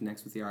 that really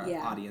connects with the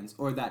audience,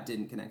 or that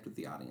didn't connect with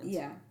the audience.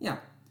 Yeah. Yeah,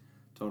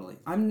 totally.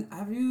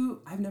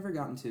 I've never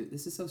gotten to,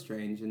 this is so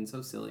strange and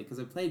so silly, because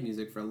I've played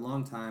music for a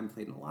long time,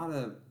 played in a lot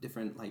of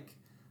different, like,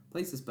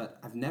 places, but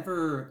I've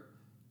never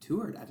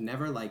toured. I've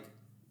never, like,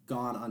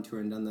 gone on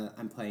tour and done the,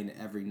 I'm playing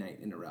every night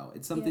in a row.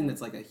 It's something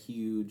that's, like, a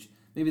huge,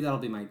 maybe that'll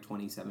be my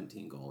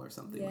 2017 goal or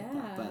something like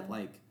that, but,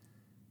 like,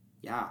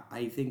 yeah,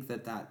 I think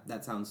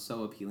that sounds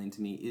so appealing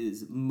to me,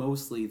 is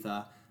mostly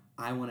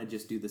I want to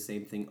just do the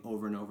same thing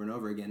over and over and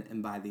over again,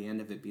 and by the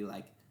end of it be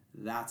like,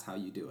 that's how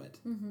you do it.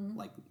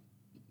 Like,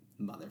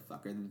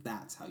 motherfucker,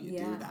 that's how you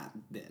do that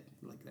bit.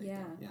 Like that.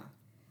 Yeah. Yeah.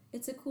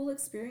 It's a cool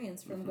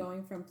experience from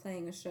going from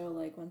playing a show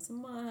like once a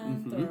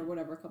month or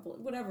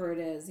whatever it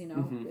is,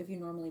 if you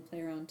normally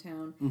play around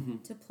town,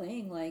 to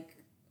playing like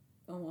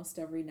almost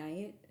every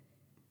night.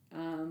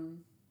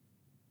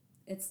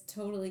 It's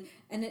totally,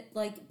 and it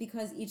like,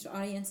 because each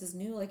audience is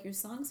new, like your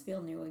songs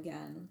feel new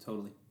again.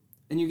 Totally.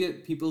 And you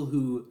get people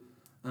who,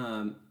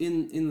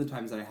 in the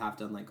times that I have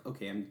done, like,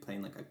 okay, I'm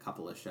playing like a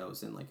couple of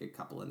shows and like a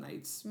couple of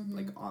nights,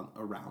 like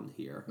around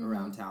here,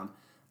 around town.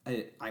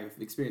 I've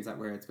experienced that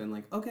where it's been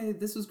like, okay,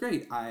 this was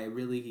great.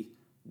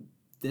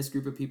 This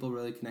group of people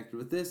really connected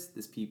with this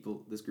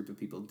group of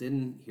people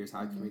didn't. Here's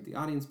how I can make the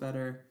audience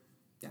better.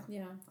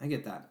 Yeah. I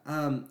get that.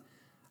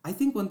 I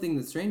think one thing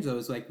that's strange though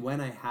is like when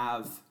I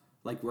have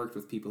like worked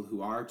with people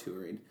who are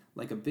touring,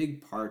 like a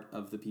big part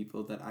of the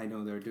people that I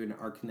know that are doing it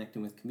are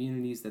connecting with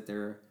communities that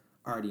they're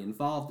already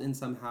involved in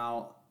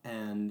somehow,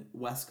 and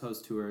West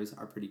Coast tours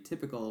are pretty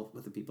typical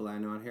with the people that I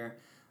know out here,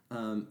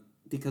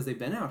 because they've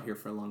been out here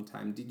for a long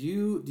time. Do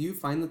you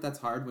find that that's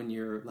hard when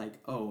you're like,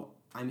 oh,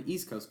 I'm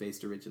East Coast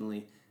based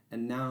originally,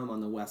 and now I'm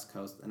on the West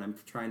Coast, and I'm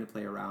trying to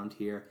play around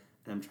here,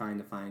 and I'm trying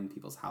to find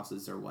people's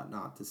houses or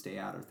whatnot to stay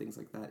at or things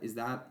like that. Is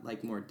that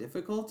like more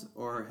difficult,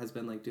 or has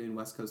been like doing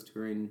West Coast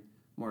touring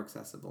more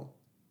accessible?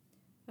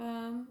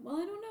 Well,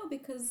 I don't know,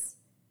 because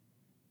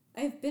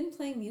I've been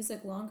playing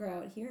music longer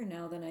out here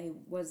now than I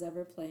was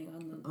ever playing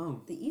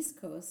on the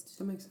East Coast.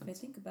 That makes sense. If I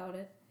think about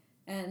it.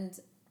 And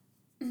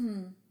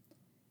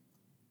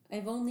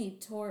I've only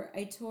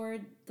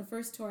toured, the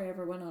first tour I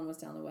ever went on was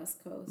down the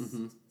West Coast.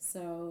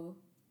 So,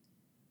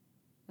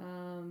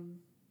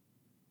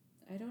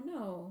 I don't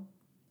know.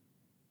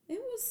 It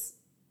was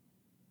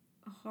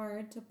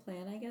hard to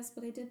plan, I guess,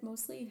 but I did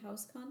mostly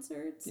house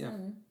concerts. Yeah.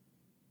 And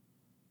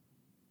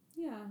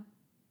yeah.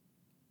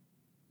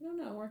 I don't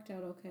know, it worked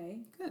out okay.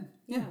 Good.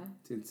 Yeah.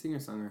 Dude,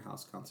 singer-songwriter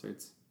house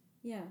concerts.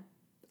 Yeah.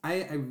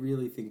 I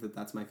really think that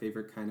that's my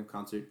favorite kind of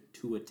concert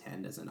to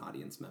attend as an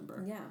audience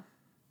member. Yeah.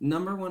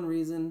 Number one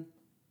reason,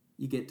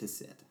 you get to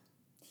sit.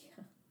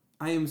 Yeah.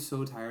 I am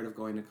so tired of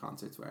going to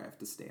concerts where I have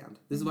to stand.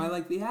 This is why I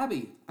like the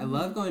Abbey. I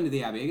love going to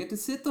the Abbey. I get to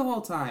sit the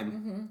whole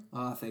time.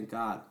 Oh, thank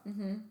God.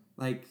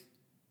 Like,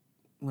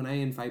 when I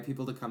invite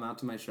people to come out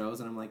to my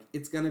shows and I'm like,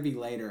 it's going to be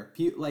later.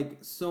 Like,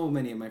 so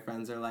many of my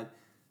friends are like,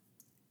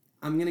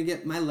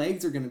 my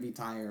legs are going to be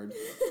tired.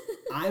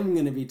 I'm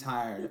going to be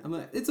tired. I'm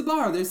like, it's a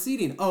bar. There's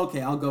seating. Oh,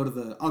 okay, I'll go to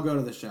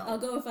the show. I'll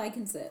go if I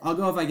can sit. I'll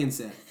go if I can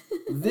sit.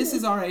 This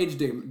is our age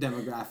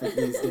demographic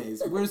these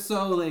days. We're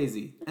so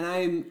lazy. And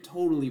I'm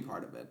totally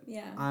part of it.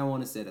 Yeah. I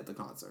want to sit at the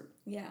concert.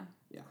 Yeah.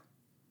 Yeah.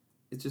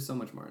 It's just so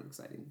much more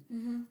exciting.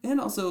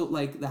 And also,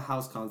 like, the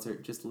house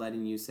concert, just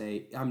letting you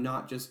say, I'm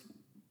not just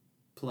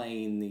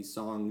playing these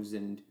songs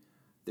and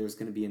there's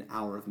going to be an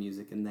hour of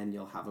music and then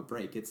you'll have a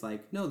break. It's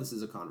like, no, this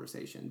is a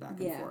conversation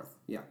back and forth.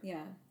 Yeah.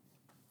 Yeah.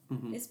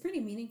 Mm-hmm. It's pretty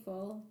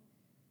meaningful.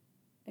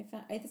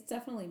 It's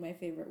definitely my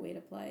favorite way to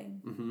play.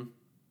 Mm-hmm.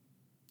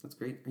 That's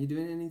great. Are you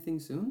doing anything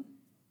soon?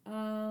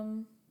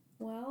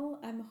 Well,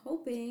 I'm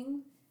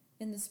hoping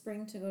in the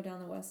spring to go down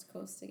the West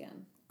Coast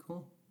again.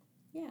 Cool.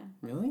 Yeah.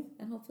 Really?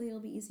 And hopefully it'll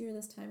be easier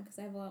this time because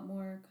I have a lot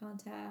more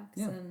contacts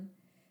and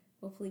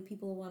hopefully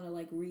people want to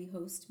like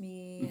re-host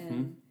me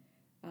and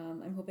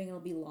I'm hoping it'll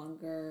be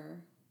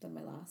longer than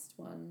my last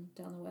one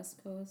down the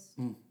West Coast.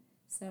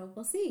 So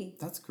we'll see.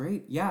 That's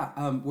great. Yeah,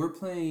 we're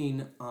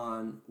playing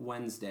on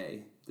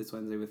this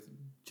Wednesday with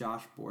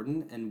Josh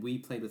Borden, and we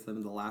played with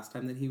him the last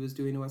time that he was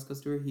doing a West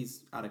Coast tour.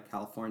 He's out of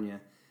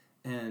California,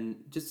 and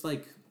just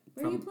like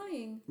Where are you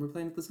playing? We're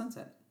playing at the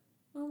Sunset.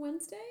 On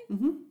Wednesday?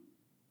 Mm-hmm.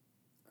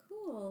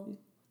 Cool.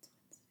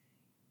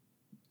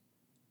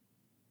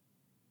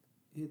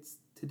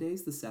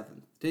 Today's the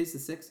 7th. Today's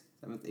the 6th,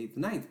 7th, 8th,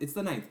 the 9th. It's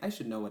the 9th. I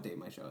should know what day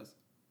my show is.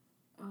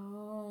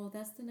 Oh,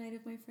 that's the night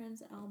of my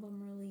friend's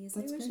album release.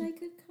 That's I wish great. I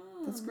could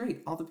come. That's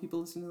great. All the people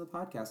listening to the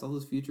podcast, all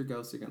those future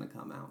ghosts are going to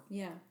come out.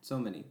 Yeah. So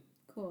many.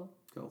 Cool.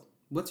 Cool.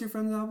 What's your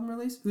friend's album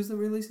release? Who's the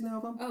releasing the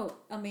album? Oh,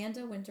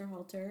 Amanda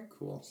Winterhalter.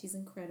 Cool. She's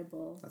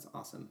incredible. That's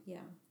awesome. Yeah.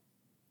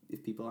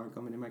 If people aren't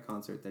coming to my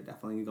concert, they're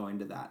definitely going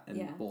to that. And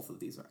Yeah. both of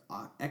these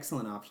are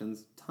excellent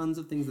options. Tons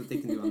of things that they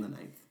can do on the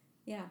 9th.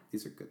 Yeah.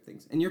 These are good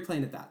things. And you're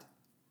playing at that.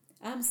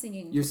 I'm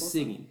singing. You're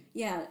singing.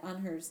 Yeah,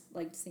 on hers,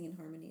 like singing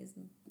harmonies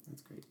and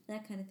That's great.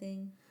 that kind of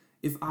thing.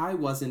 If I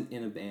wasn't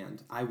in a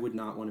band, I would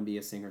not want to be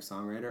a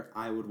singer-songwriter.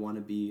 I would want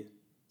to be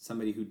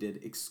somebody who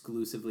did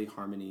exclusively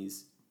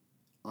harmonies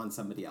on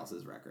somebody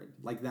else's record.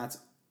 Like, that's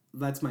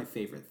my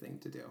favorite thing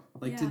to do.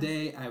 Like,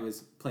 today, I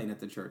was playing at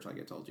the church, like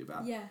I told you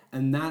about. Yeah.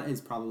 And that is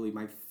probably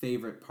my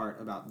favorite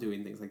part about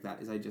doing things like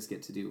that, is I just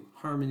get to do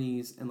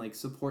harmonies and, like,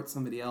 support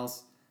somebody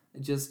else. I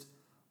just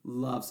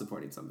love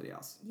supporting somebody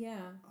else.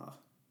 Yeah. Oh,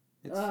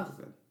 it's so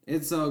good.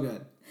 It's so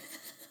good.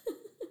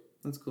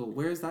 That's cool.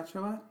 Where is that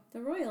show at?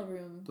 The Royal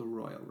Room. The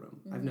Royal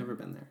Room. I've never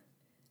been there.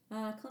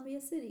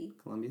 Columbia City.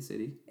 Columbia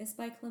City. It's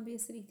by Columbia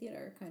City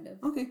Theater, kind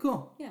of. Okay,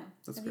 cool. Yeah.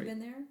 That's Have great. you been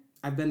there?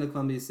 I've been to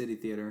Columbia City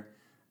Theater.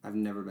 I've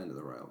never been to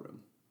the Royal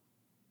Room.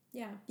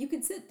 Yeah. You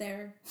can sit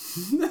there.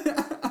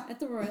 At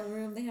the Royal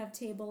Room, they have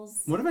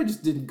tables. What if I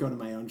just didn't go to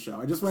my own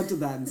show? I just went to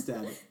that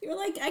instead. You're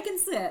like, I can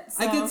sit.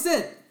 So. I can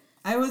sit.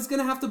 I was going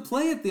to have to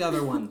play at the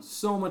other one.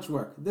 So much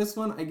work. This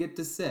one, I get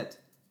to sit.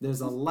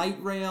 There's a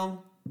light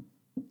rail.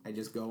 I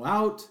just go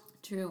out.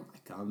 True. I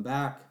come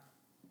back.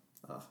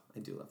 Oh, I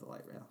do love the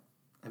light rail.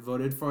 I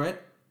voted for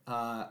it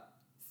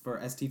for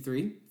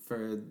ST3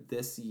 for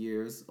this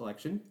year's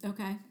election.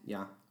 Okay.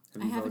 Yeah.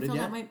 Have I you haven't voted filled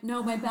yet?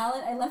 out my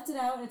ballot. I left it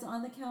out. It's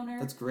on the counter.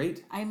 That's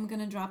great. I'm going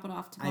to drop it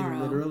off tomorrow.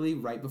 I literally,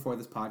 right before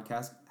this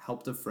podcast,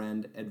 helped a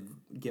friend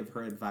give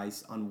her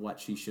advice on what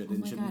she should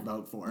and shouldn't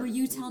vote for. Will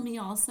you tell me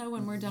also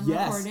when we're done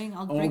Yes. recording?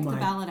 I'll break the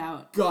ballot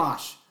out.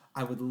 Gosh,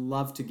 I would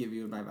love to give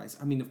you my advice.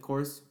 I mean, of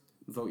course,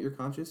 vote your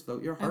conscience,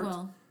 vote your heart. I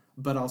will.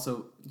 But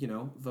also,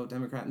 vote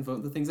Democrat and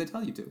vote the things I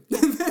tell you to.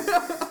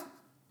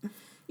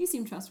 You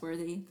seem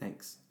trustworthy.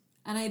 Thanks.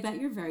 And I bet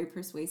you're very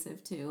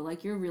persuasive, too.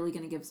 Like, you're really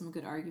going to give some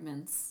good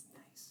arguments.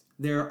 Nice.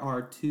 There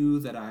are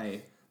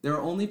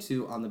only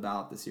two on the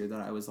ballot this year that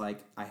I was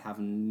like, I have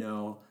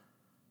no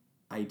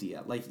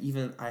idea. Like,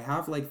 even, I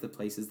have, like, the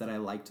places that I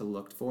like to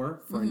look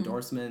for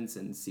endorsements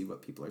and see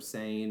what people are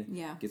saying.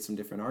 Yeah. Get some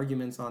different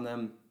arguments on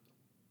them.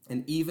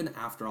 And even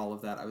after all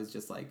of that, I was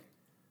just like,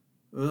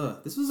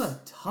 ugh, this was a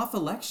tough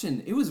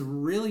election. It was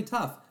really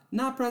tough.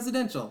 Not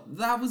presidential.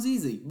 That was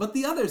easy. But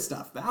the other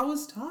stuff, that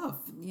was tough.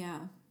 Yeah.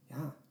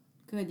 Yeah.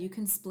 Good. You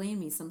can explain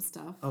me some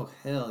stuff. Oh,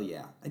 hell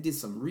yeah. I did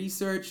some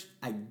research.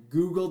 I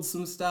Googled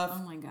some stuff.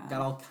 Oh, my God.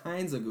 Got all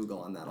kinds of Google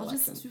on that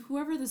election.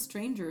 Whoever the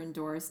stranger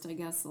endorsed, I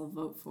guess I'll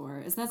vote for.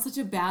 Is that such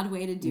a bad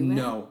way to do it?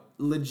 No.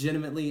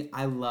 Legitimately,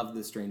 I love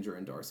the stranger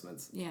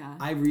endorsements. Yeah.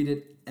 I read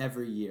it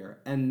every year.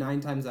 And 9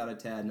 times out of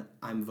 10,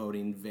 I'm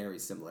voting very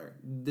similar.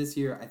 This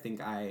year, I think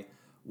I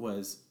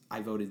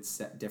voted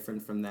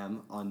different from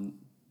them on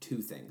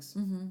 2 things.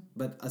 Mm-hmm.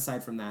 But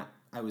aside from that,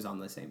 I was on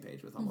the same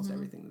page with almost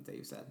everything that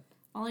they said.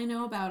 All I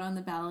know about on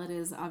the ballot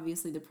is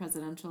obviously the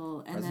presidential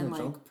and then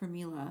like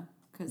Pramila,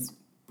 because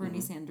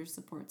Bernie Sanders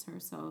supports her.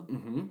 So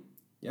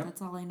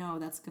that's all I know.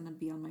 That's going to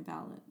be on my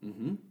ballot.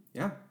 Mm-hmm.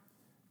 Yeah.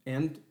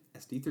 And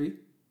SD3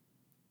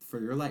 for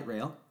your light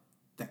rail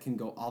that can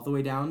go all the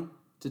way down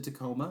to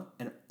Tacoma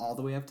and all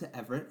the way up to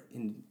Everett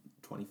in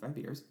 25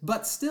 years.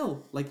 But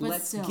still,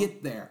 let's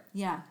get there.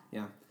 Yeah.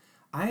 Yeah.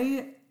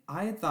 I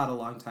had thought a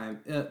long time,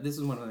 this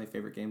is one of my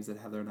favorite games that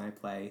Heather and I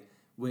play,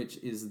 which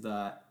is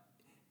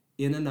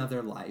in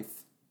another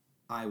life,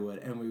 I would,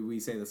 and we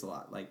say this a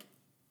lot, like,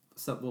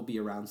 we'll be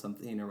around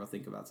something or we'll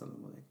think about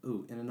something, we're like,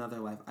 ooh, in another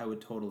life, I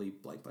would totally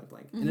blank, blank,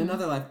 blank. In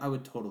another life, I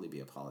would totally be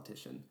a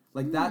politician.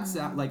 Like, that's,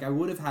 like, I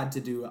would have had to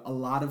do a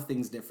lot of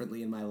things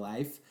differently in my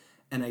life,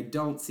 and I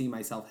don't see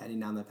myself heading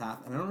down the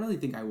path, and I don't really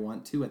think I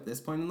want to at this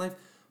point in life,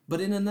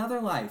 but in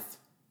another life,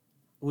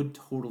 I would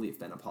totally have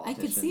been a politician.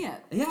 I could see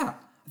it. Yeah,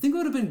 I think it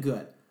would have been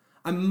good.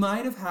 I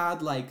might have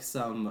had, like,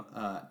 some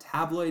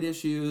tabloid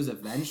issues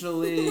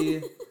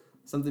eventually,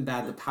 something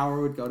bad. The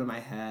power would go to my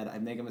head.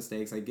 I'd make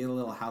mistakes. I'd get a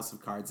little House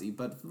of Cards-y.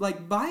 But,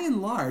 like, by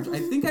and large, I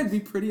think I'd be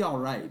pretty all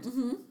right.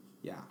 Mm-hmm.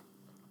 Yeah.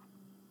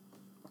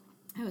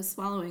 I was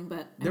swallowing,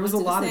 but There was a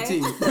lot of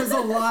tea. There's a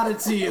lot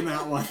of tea in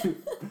that one.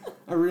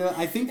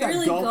 I think that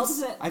really gulp's.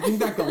 gulped it. I think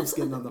that gulp's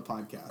getting on the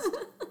podcast.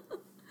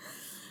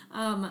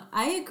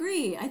 I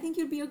agree. I think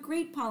you'd be a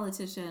great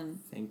politician.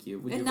 Thank you.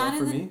 Would And you not vote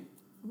for in the- me?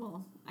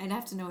 Well, I'd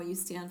have to know what you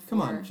stand for.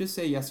 Come on, just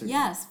say yes or no.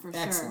 Yes, for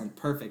sure. Excellent,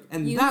 perfect.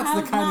 And You that's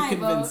the have kind of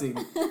my vote.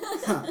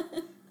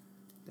 convincing.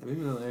 Debbie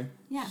Miller.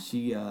 Yeah.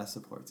 She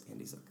supports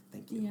Andy Zook.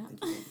 Thank you. Yeah.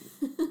 Thank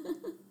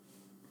you.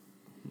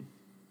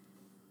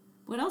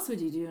 What else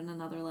would you do in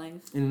another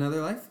life? In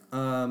another life,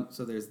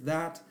 so there's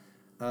that.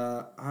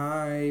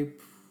 I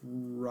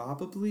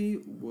probably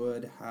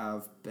would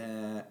have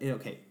been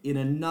in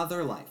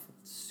another life,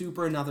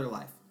 super another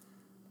life.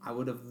 I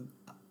would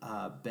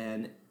have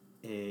been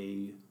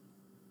a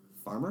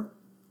farmer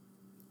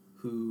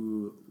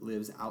who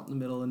lives out in the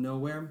middle of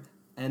nowhere,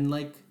 and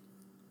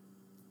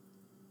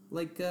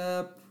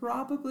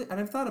probably, and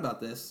I've thought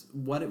about this,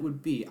 what it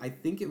would be. I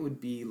think it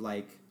would be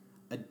like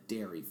a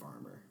dairy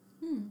farmer.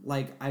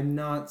 Like, I'm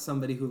not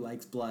somebody who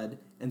likes blood,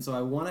 and so I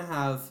want to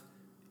have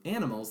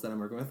animals that I'm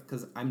working with,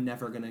 because I'm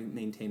never going to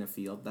maintain a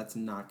field. That's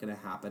not going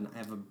to happen. I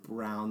have a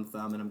brown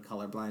thumb, and I'm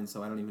colorblind,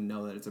 so I don't even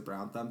know that it's a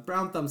brown thumb.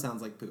 Brown thumb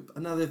sounds like poop.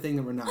 Another thing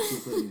that we're not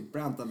including.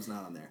 Brown thumb's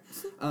not on there.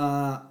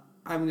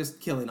 I'm just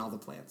killing all the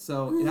plants.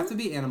 So it'd have to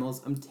be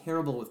animals. I'm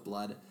terrible with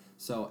blood,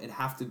 so it'd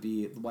have to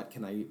be what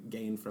can I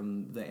gain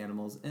from the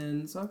animals.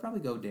 And so I'd probably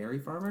go dairy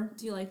farmer.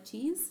 Do you like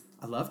cheese?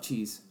 I love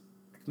cheese.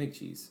 I can make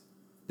cheese.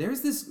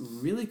 There's this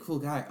really cool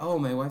guy. Oh,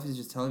 my wife is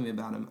just telling me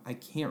about him. I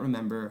can't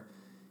remember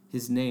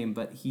his name,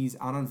 but he's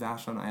out on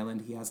Vashon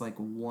Island. He has like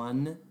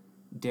one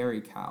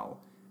dairy cow,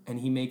 and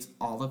he makes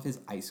all of his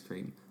ice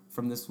cream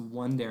from this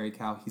one dairy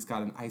cow. He's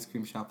got an ice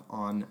cream shop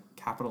on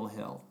Capitol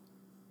Hill,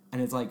 and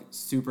it's like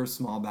super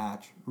small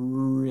batch,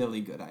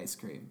 really good ice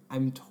cream.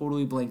 I'm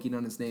totally blanking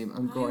on his name.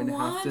 I'm going to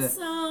have to.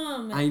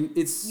 Some.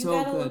 It's You so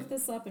gotta good. look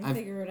this up and I've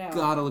figure it out.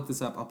 Gotta look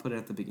this up. I'll put it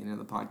at the beginning of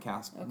the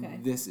podcast. Okay.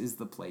 This is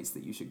the place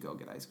that you should go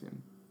get ice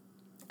cream.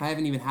 I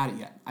haven't even had it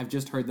yet. I've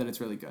just heard that it's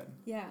really good.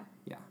 Yeah.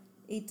 Yeah.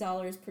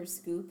 $8 per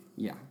scoop.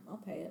 Yeah. I'll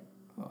pay it.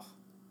 Oh,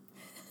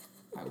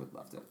 I would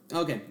love to.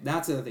 Okay,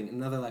 that's the other thing. In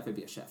another life, I'd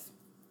be a chef.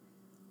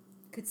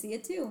 Could see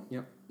it too.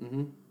 Yep.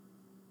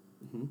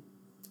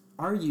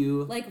 Are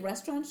you? Like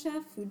restaurant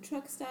chef, food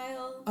truck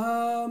style?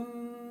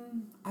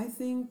 I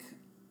think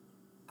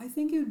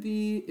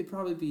it'd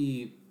probably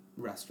be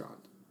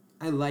restaurant.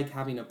 I like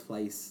having a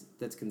place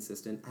that's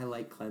consistent. I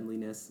like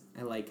cleanliness.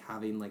 I like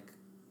having like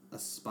a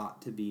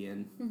spot to be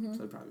in. So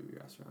it'd probably be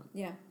restaurant.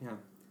 Yeah. Yeah.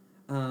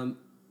 I'm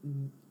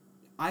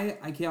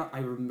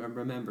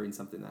remembering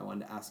something that I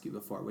wanted to ask you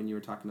before when you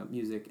were talking about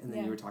music, and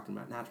then you were talking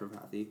about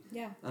naturopathy.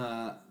 Yeah.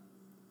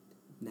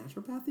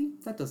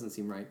 Naturopathy? That doesn't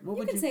seem right. What You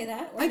would could say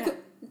that. Or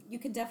you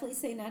could definitely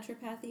say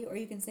naturopathy, or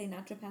you can say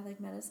naturopathic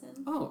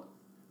medicine. Oh,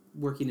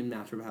 working in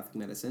naturopathic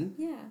medicine.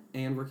 Yeah.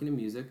 And working in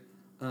music.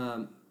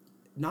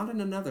 Not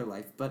in another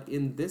life, but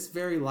in this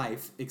very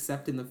life,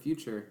 except in the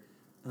future.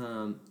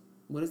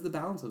 What does the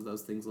balance of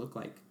those things look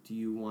like? Do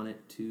you want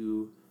it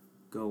to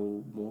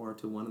go more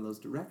to one of those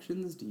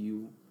directions? Do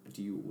you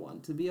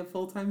want to be a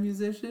full-time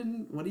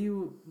musician? What do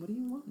you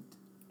want?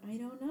 I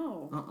don't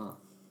know.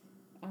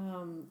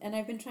 And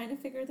I've been trying to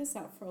figure this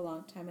out for a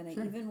long time, and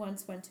Sure. I even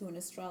once went to an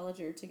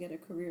astrologer to get a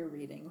career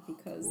reading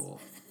because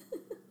Cool.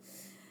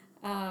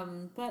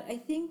 but I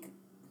think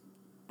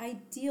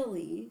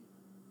ideally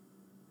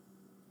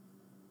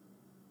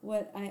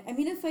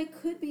if I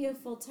could be a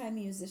full-time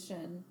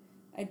musician,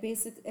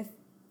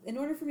 in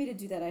order for me to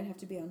do that, I'd have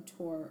to be on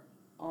tour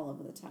all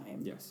of the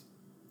time. Yes.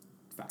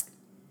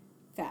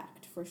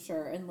 Fact, for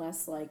sure,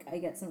 unless like I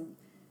get some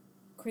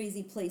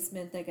crazy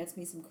placement that gets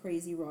me some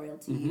crazy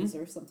royalties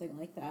or something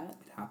like that.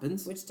 It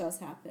happens. Which does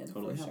happen.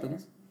 Totally for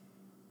happens.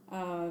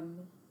 Sure.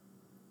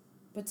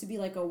 But to be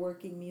like a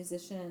working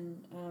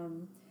musician,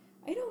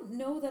 I don't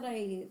know that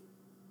I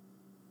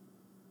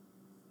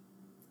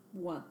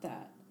want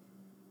that.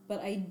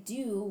 But I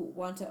do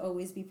want to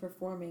always be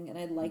performing, and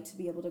I'd like to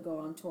be able to go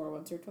on tour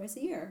once or twice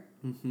a year.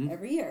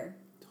 Every year.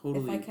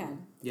 Totally. If I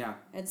can. Yeah.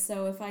 And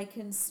so if I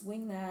can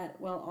swing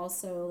that while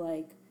also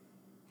like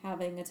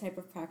having a type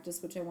of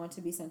practice which I want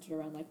to be centered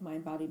around like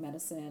mind-body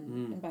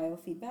medicine and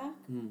biofeedback,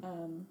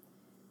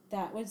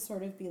 that would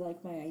sort of be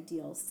like my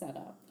ideal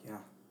setup. Yeah.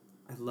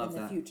 I love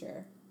in that. the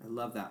future. I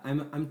love that.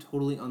 I'm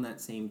totally on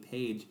that same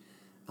page.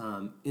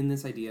 In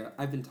this idea,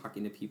 I've been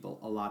talking to people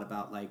a lot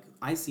about, like,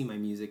 I see my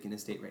music in a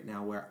state right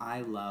now where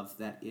I love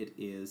that it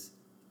is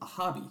a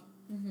hobby.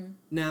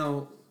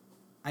 Now,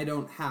 I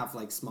don't have,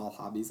 like, small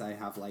hobbies. I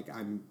have, like,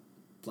 I'm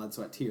blood,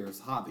 sweat, tears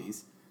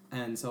hobbies.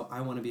 And so I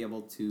want to be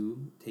able to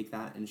take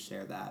that and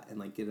share that and,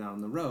 like, get it out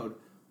on the road.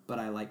 But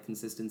I like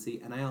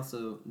consistency. And I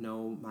also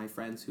know my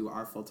friends who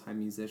are full-time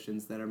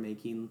musicians that are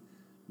making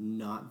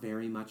not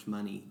very much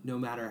money. No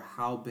matter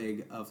how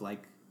big of,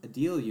 like, a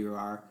deal you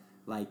are,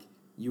 like,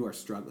 you are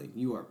struggling.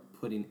 You are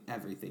putting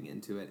everything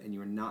into it, and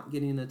you are not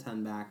getting a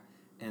ton back,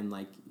 and,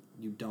 like,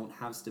 You don't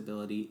have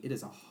stability. It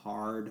is a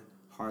hard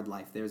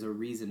life. There's a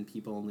reason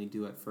people only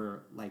do it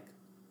for like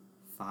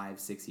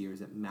 5-6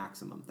 years at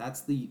maximum.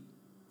 That's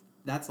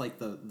like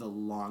the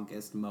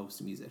longest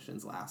most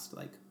musicians last,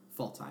 like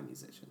full-time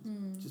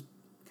musicians. Just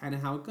kind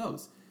of how it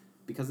goes,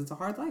 because it's a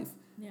hard life.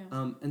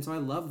 Yeah. And so I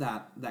love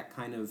that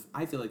kind of,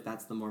 I feel like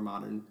that's the more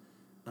modern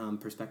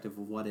perspective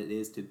of what it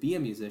is to be a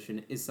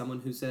musician, is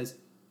someone who says,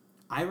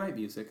 I write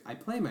music, I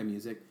play my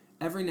music,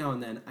 every now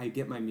and then I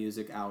get my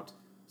music out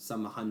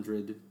some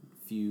 100,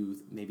 few,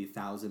 maybe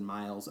 1,000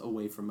 miles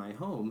away from my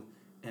home,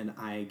 and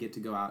I get to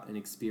go out and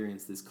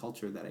experience this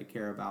culture that I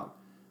care about.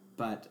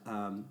 But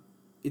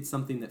it's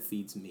something that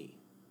feeds me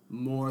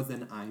more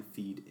than I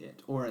feed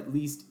it, or at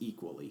least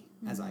equally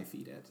as I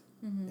feed it.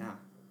 Yeah.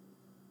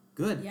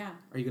 Good. Yeah.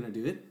 Are you going to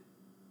do it?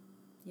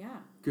 Yeah.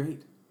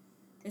 Great.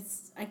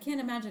 I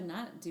can't imagine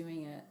not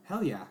doing it.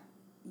 Hell yeah.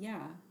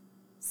 Yeah.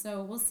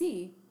 So we'll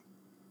see.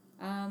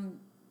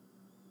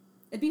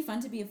 It'd be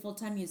fun to be a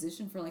full-time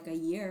musician for like a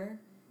year,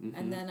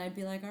 and then I'd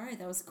be like, all right,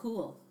 that was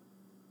cool.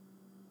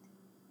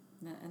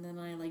 And then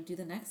I like do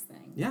the next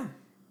thing. Yeah.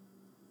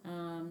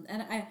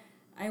 And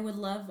I would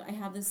love, I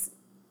have this,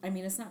 I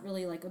mean, it's not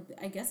really like,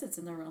 I guess it's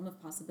in the realm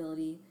of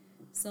possibility.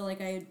 So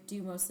like I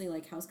do mostly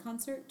like house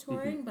concert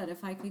touring, but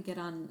if I could get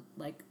on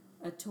like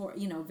a tour,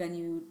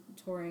 venue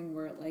touring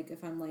where like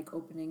if I'm like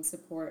opening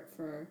support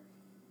for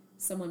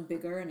someone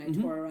bigger and I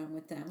tour around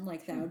with them,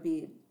 like that would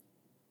be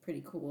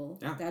pretty cool.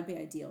 Yeah. That'd be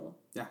ideal.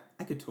 Yeah.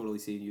 I could totally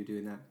see you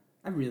doing that.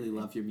 I really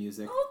love your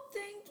music. Oh,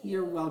 thank you.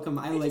 You're welcome.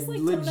 I just like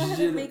don't know how to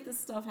legit. make this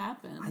stuff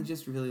happen. I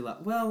just really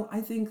love. Well,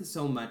 I think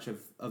so much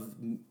of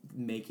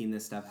making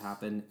this stuff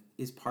happen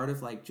is part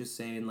of like just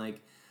saying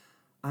like,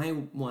 I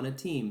want a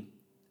team,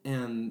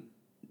 and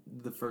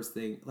the first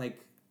thing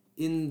like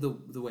in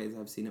the ways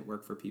I've seen it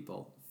work for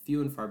people,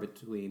 few and far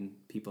between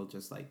people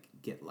just like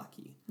get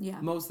lucky.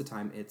 Yeah. Most of the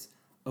time it's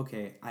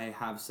okay. I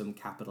have some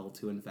capital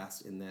to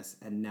invest in this,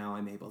 and now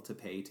I'm able to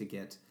pay to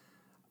get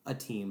a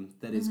team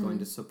that is going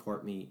to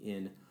support me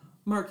in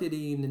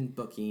marketing and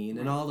booking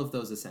and all of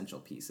those essential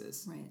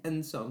pieces. Right.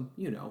 And so,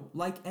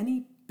 like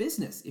any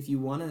business, if you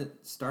want to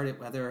start it,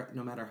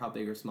 no matter how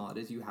big or small it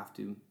is, you have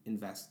to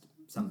invest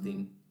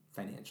something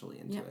financially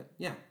into it.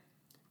 Yeah.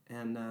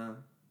 And,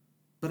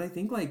 but I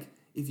think like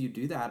if you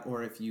do that,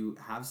 or if you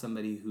have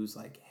somebody who's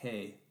like,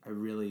 hey, I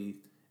really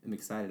am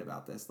excited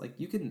about this, like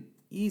you can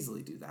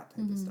easily do that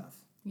type of stuff.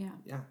 Yeah.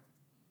 Yeah.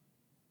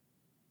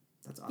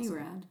 That's awesome. Be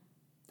rad.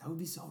 That would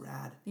be so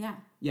rad. Yeah.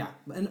 Yeah.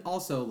 And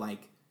also,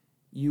 like,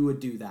 you would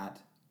do that,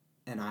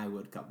 and I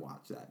would come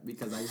watch that,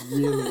 because I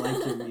really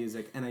like your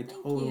music, and I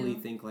totally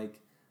think, like,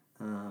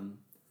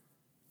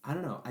 I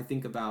don't know, I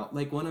think about,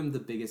 like, one of the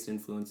biggest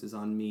influences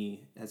on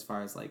me as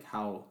far as, like,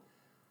 how,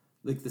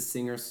 like,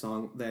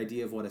 the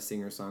idea of what a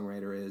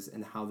singer-songwriter is,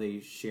 and how they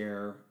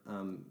share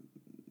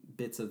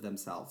bits of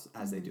themselves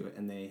as they do it,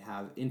 and they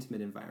have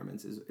intimate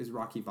environments, is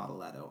Rocky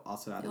Vottoletto,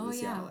 also out of the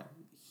Seattle area.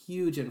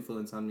 Huge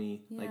influence on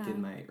me, like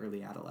in my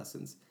early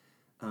adolescence.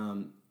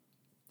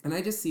 And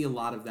I just see a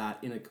lot of that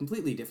in a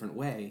completely different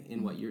way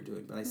in what you're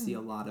doing, but I see a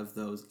lot of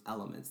those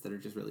elements that are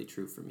just really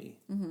true for me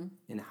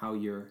in how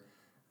you're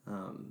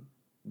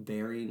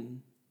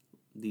bearing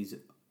these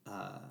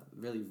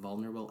really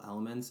vulnerable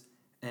elements,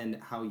 and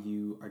how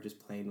you are just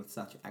playing with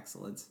such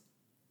excellence.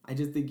 I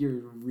just think you're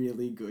a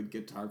really good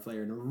guitar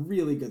player and a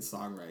really good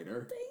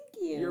songwriter.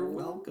 Thank you. You're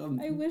welcome.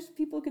 I wish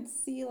people could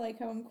see like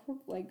how I'm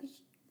like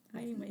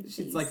hiding my face.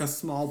 It's like a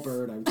small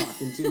bird I'm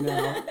talking to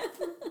now.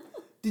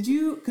 Did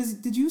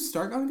you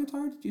start on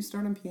guitar? Did you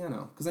start on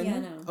piano?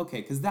 Piano.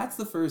 Okay, because that's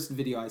the first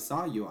video I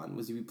saw you on,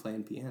 was you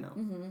playing piano.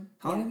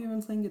 How long have you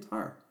been playing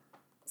guitar?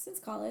 Since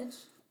college.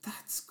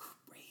 That's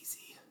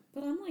crazy.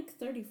 But I'm like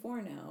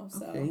 34 now,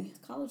 so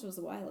college was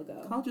a while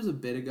ago. College was a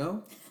bit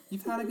ago.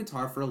 You've had a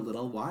guitar for a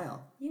little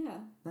while. Yeah.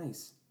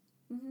 Nice.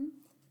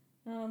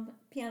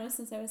 Piano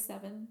since I was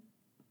 7.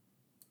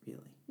 Really?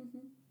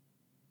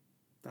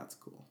 That's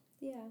cool.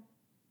 Yeah.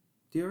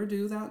 Do you ever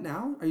do that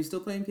now? Are you still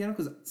playing piano?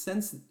 Because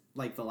since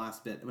like the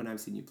last bit when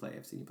I've seen you play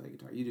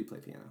guitar. You do play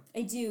piano.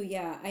 I do,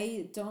 yeah.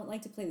 I don't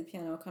like to play the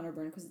piano Connor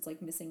Byrne because it's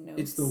like missing notes.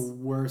 It's the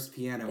worst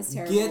piano. It's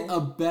terrible. Get a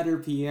better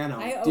piano,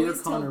 dear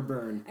Connor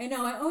Byrne. I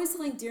know. I'm always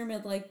telling Dear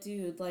Mid, like,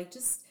 dude, like,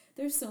 just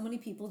there's so many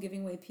people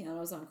giving away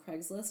pianos on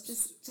Craigslist.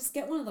 Just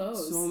get one of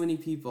those. So many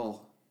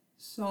people.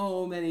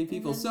 So many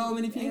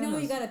pianos. I know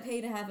you gotta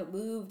pay to have it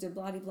moved and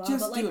blah blah,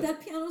 but like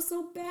that piano's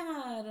so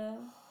bad.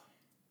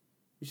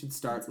 We should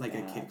start like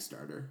a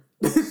Kickstarter.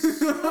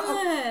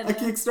 Good. A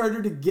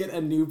Kickstarter to get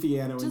a new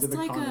piano into the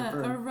Connor Byrne. Just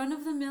like a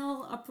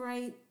run-of-the-mill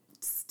upright,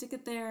 stick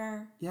it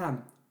there. Yeah.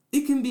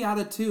 It can be out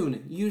of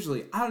tune,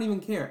 usually. I don't even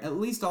care. At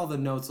least all the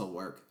notes will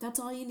work. That's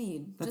all you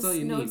need. That's all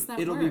you need.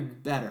 It'll be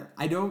better.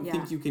 I don't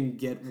think you can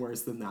get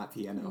worse than that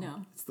piano.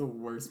 No. It's the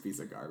worst piece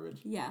of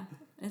garbage. Yeah,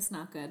 it's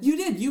not good. You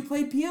did. You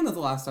played piano the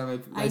last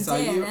time I saw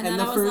you. And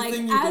then I was like,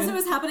 as it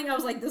was happening, I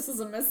was like, this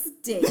is a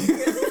mistake.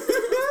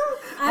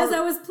 As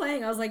I was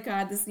playing, I was like,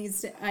 God, this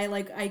needs to...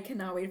 I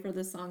cannot wait for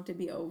this song to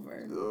be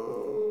over.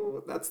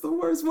 Oh, that's the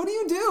worst. What do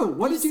you do?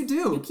 What did you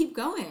do? You keep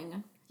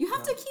going. You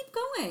have to keep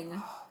going.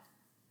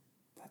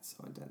 That's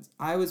so intense.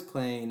 I was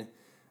playing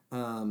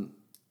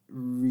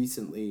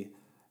recently,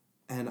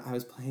 and I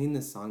was playing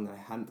this song that I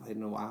hadn't played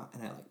in a while,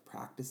 and I like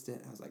practiced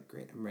it. I was like,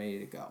 great, I'm ready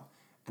to go.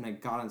 And I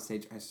got on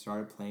stage, I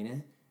started playing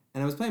it,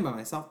 and I was playing by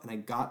myself, and I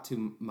got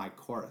to my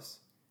chorus,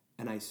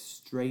 and I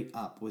straight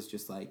up was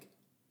just like,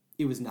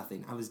 it was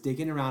nothing. I was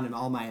digging around in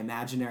all my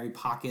imaginary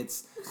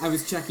pockets. I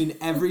was checking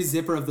every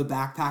zipper of the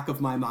backpack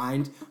of my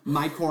mind.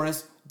 My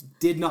chorus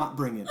did not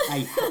bring it.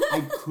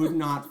 I could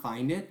not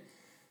find it.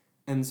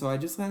 And so I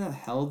just kind of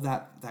held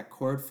that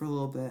chord for a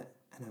little bit,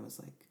 and I was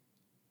like,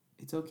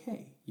 it's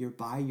okay. You're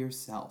by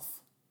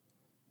yourself.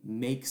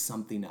 Make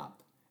something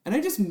up. And I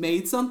just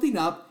made something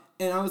up,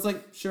 and I was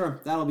like, sure,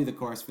 that'll be the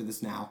chorus for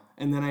this now.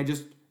 And then I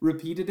just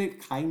repeated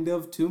it kind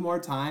of 2 more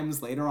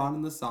times later on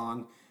in the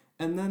song,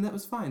 and then that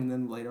was fine. And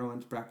then later I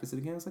went to practice it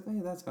again. I was like, oh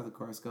yeah, that's how the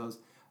chorus goes.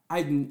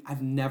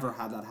 I've never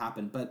had that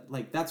happen, but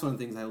like that's one of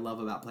the things I love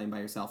about playing by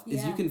yourself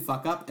is you can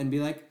fuck up and be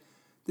like,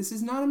 this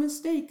is not a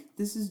mistake.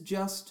 This is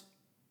just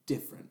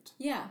different.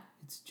 Yeah.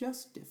 It's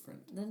just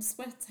different. Then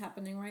sweat's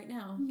happening right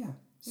now. Yeah.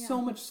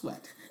 So much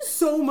sweat.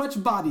 So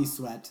much body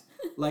sweat.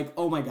 Like,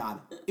 oh my God.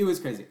 It was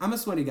crazy. I'm a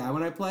sweaty guy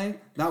when I play.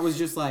 That was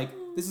just like,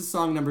 this is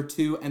song number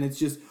 2, and it's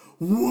just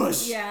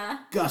whoosh. Yeah.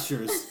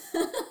 Gushers.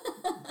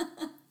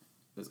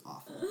 It was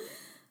awful.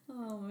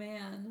 Oh,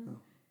 man. Oh.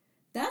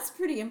 That's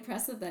pretty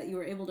impressive that you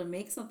were able to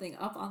make something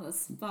up on the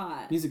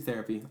spot. Music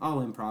therapy.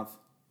 All improv.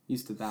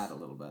 Used to that a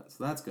little bit.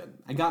 So that's good.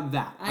 I got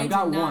that. I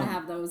got do not one.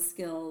 have those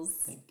skills.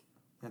 Thank you.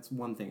 That's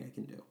one thing I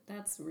can do.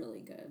 That's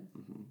really good.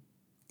 Mm-hmm.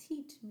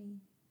 Teach me.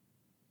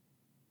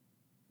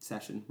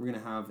 Session. We're going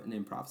to have an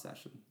improv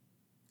session.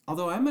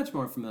 Although I'm much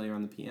more familiar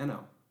on the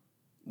piano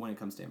when it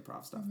comes to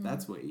improv stuff. Mm-hmm.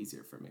 That's way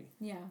easier for me.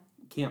 Yeah.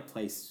 Can't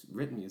play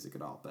written music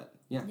at all, but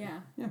yeah.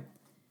 Yeah. Yeah.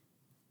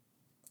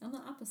 I'm the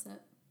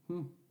opposite.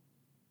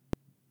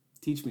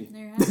 Teach me.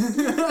 There you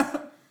have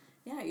it.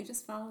 Yeah, you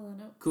just follow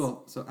the notes.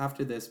 Cool. So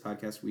after this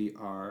podcast, we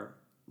are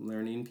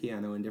learning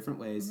piano in different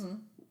ways. Mm-hmm.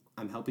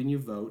 I'm helping you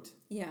vote.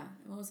 Yeah.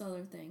 What was the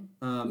other thing?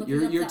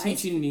 You're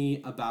teaching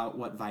me about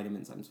what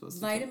vitamins I'm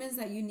supposed to take. Vitamins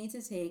that you need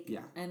to take.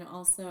 Yeah. And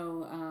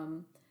also,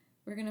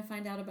 we're going to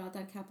find out about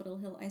that Capitol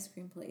Hill ice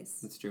cream place.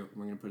 That's true.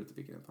 We're going to put it at the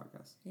beginning of the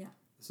podcast. Yeah.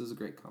 This was a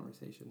great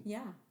conversation.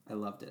 Yeah. I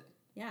loved it.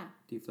 Yeah.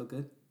 Do you feel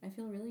good? I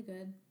feel really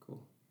good.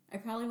 Cool. I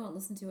probably won't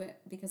listen to it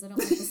because I don't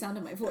like the sound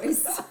of my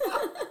voice.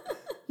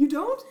 You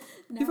don't?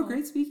 No. You have a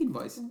great speaking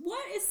voice.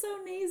 What is so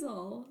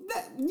nasal?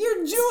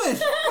 You're Jewish.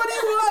 What do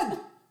you want?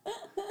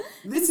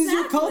 This is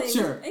your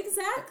culture.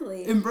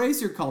 Exactly.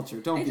 Embrace your culture.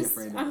 Don't be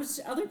afraid of it.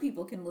 Other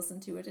people can listen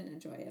to it and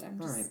enjoy it.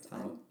 All right,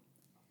 fine.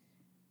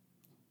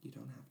 You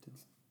don't have to.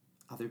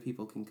 Other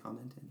people can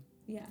comment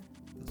in. Yeah.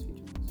 Those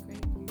features.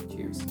 Great.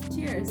 Cheers.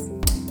 Cheers.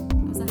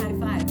 That was a high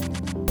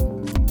five.